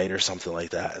 At night or something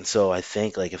like that. And so I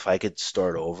think like if I could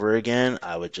start over again,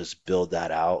 I would just build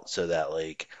that out so that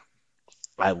like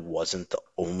I wasn't the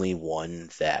only one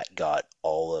that got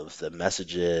all of the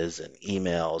messages and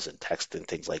emails and text and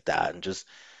things like that, and just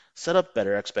set up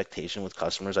better expectation with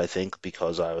customers. I think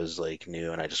because I was like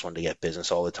new and I just wanted to get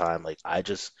business all the time, like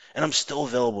and I'm still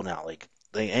available now. Like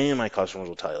any of my customers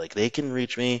will tell you, like they can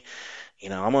reach me.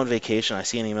 I'm on vacation. I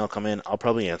see an email come in. I'll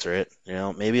probably answer it.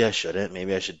 Maybe I shouldn't.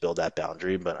 Maybe I should build that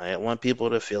boundary. But I want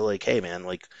people to feel like, hey, man,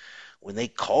 like when they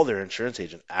call their insurance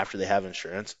agent after they have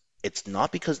insurance, it's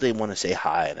not because they want to say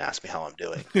hi and ask me how I'm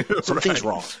doing. Something's Right.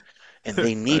 wrong and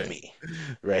they need Right. me,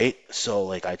 right? So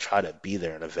like I try to be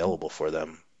there and available for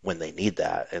them when they need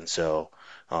that. And so,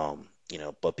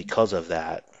 but because of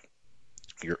that,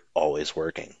 you're always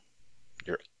working.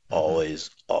 You're Hmm.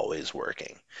 always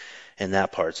working. And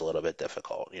that part's a little bit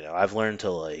difficult. I've learned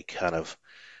to like kind of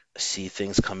see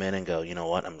things come in and go, you know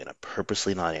what, I'm going to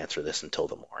purposely not answer this until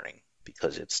the morning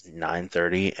because it's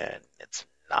 9:30 and it's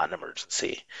not an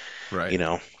emergency, you Right.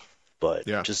 know? But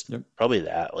Yeah. just Yep. probably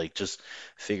that, like just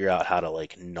figure out how to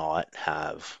like not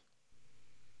have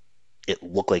it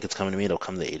look like it's coming to me. It'll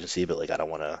come to the agency, but like I don't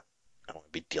want to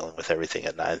be dealing with everything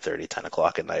at 9:30, 10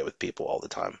 o'clock at night with people all the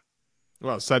time.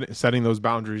 Well, setting those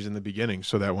boundaries in the beginning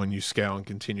so that when you scale and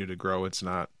continue to grow, it's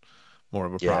not more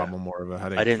of a Yeah. problem, more of a I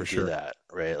headache for didn't do sure. that,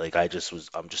 right? Like I'm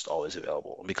just always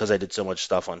available. And because I did so much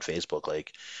stuff on Facebook,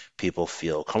 like people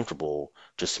feel comfortable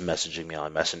just messaging me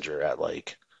on Messenger at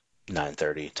like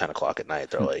 9:30, 10 o'clock at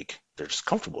night. They're just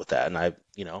comfortable with that. And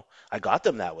I got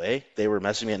them that way. They were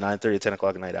messaging me at 9:30, 10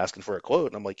 o'clock at night asking for a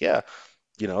quote. And I'm like, yeah,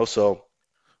 so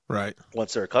Right.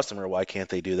 once they're a customer, why can't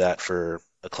they do that for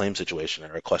a claim situation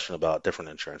or a question about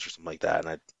different insurance or something like that?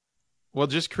 And Well,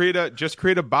 just create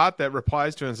a bot that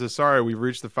replies to it and says, "Sorry, we've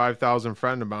reached the 5,000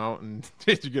 friend amount, and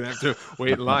you're gonna have to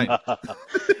wait in line."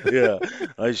 yeah,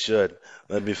 I should.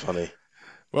 That'd be funny.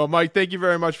 Well, Mike, thank you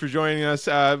very much for joining us.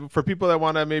 For people that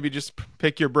want to maybe just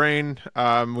pick your brain,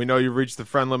 we know you've reached the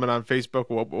friend limit on Facebook.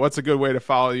 What's a good way to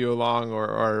follow you along,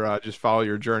 or just follow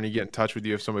your journey, get in touch with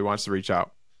you if somebody wants to reach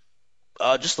out?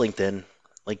 Just LinkedIn.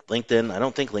 Like LinkedIn, I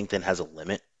don't think LinkedIn has a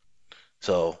limit.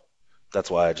 So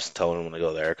that's why I just tell them to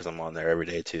go there because I'm on there every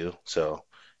day too. So,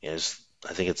 I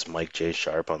think it's Mike J.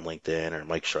 Sharp on LinkedIn or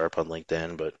Mike Sharp on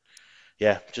LinkedIn. But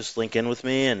yeah, just link in with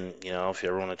me. And, if you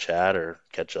ever want to chat or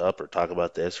catch up or talk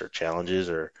about this or challenges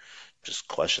or just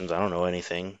questions, I don't know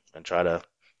anything and try to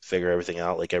figure everything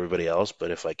out like everybody else.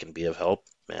 But if I can be of help,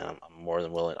 man, I'm more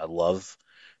than willing. I love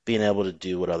being able to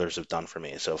do what others have done for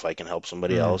me. So if I can help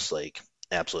somebody Mm, else, like,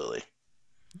 absolutely.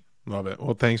 love it.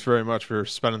 Well, thanks very much for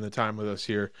spending the time with us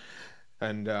here.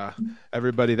 And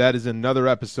everybody, that is another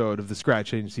episode of the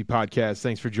Scratch Agency Podcast.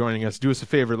 Thanks for joining us. Do us a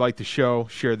favor, like the show,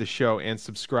 share the show, and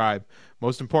subscribe.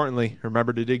 Most importantly,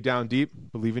 remember to dig down deep,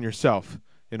 believe in yourself,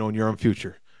 and own your own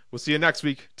future. We'll see you next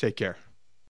week. Take care.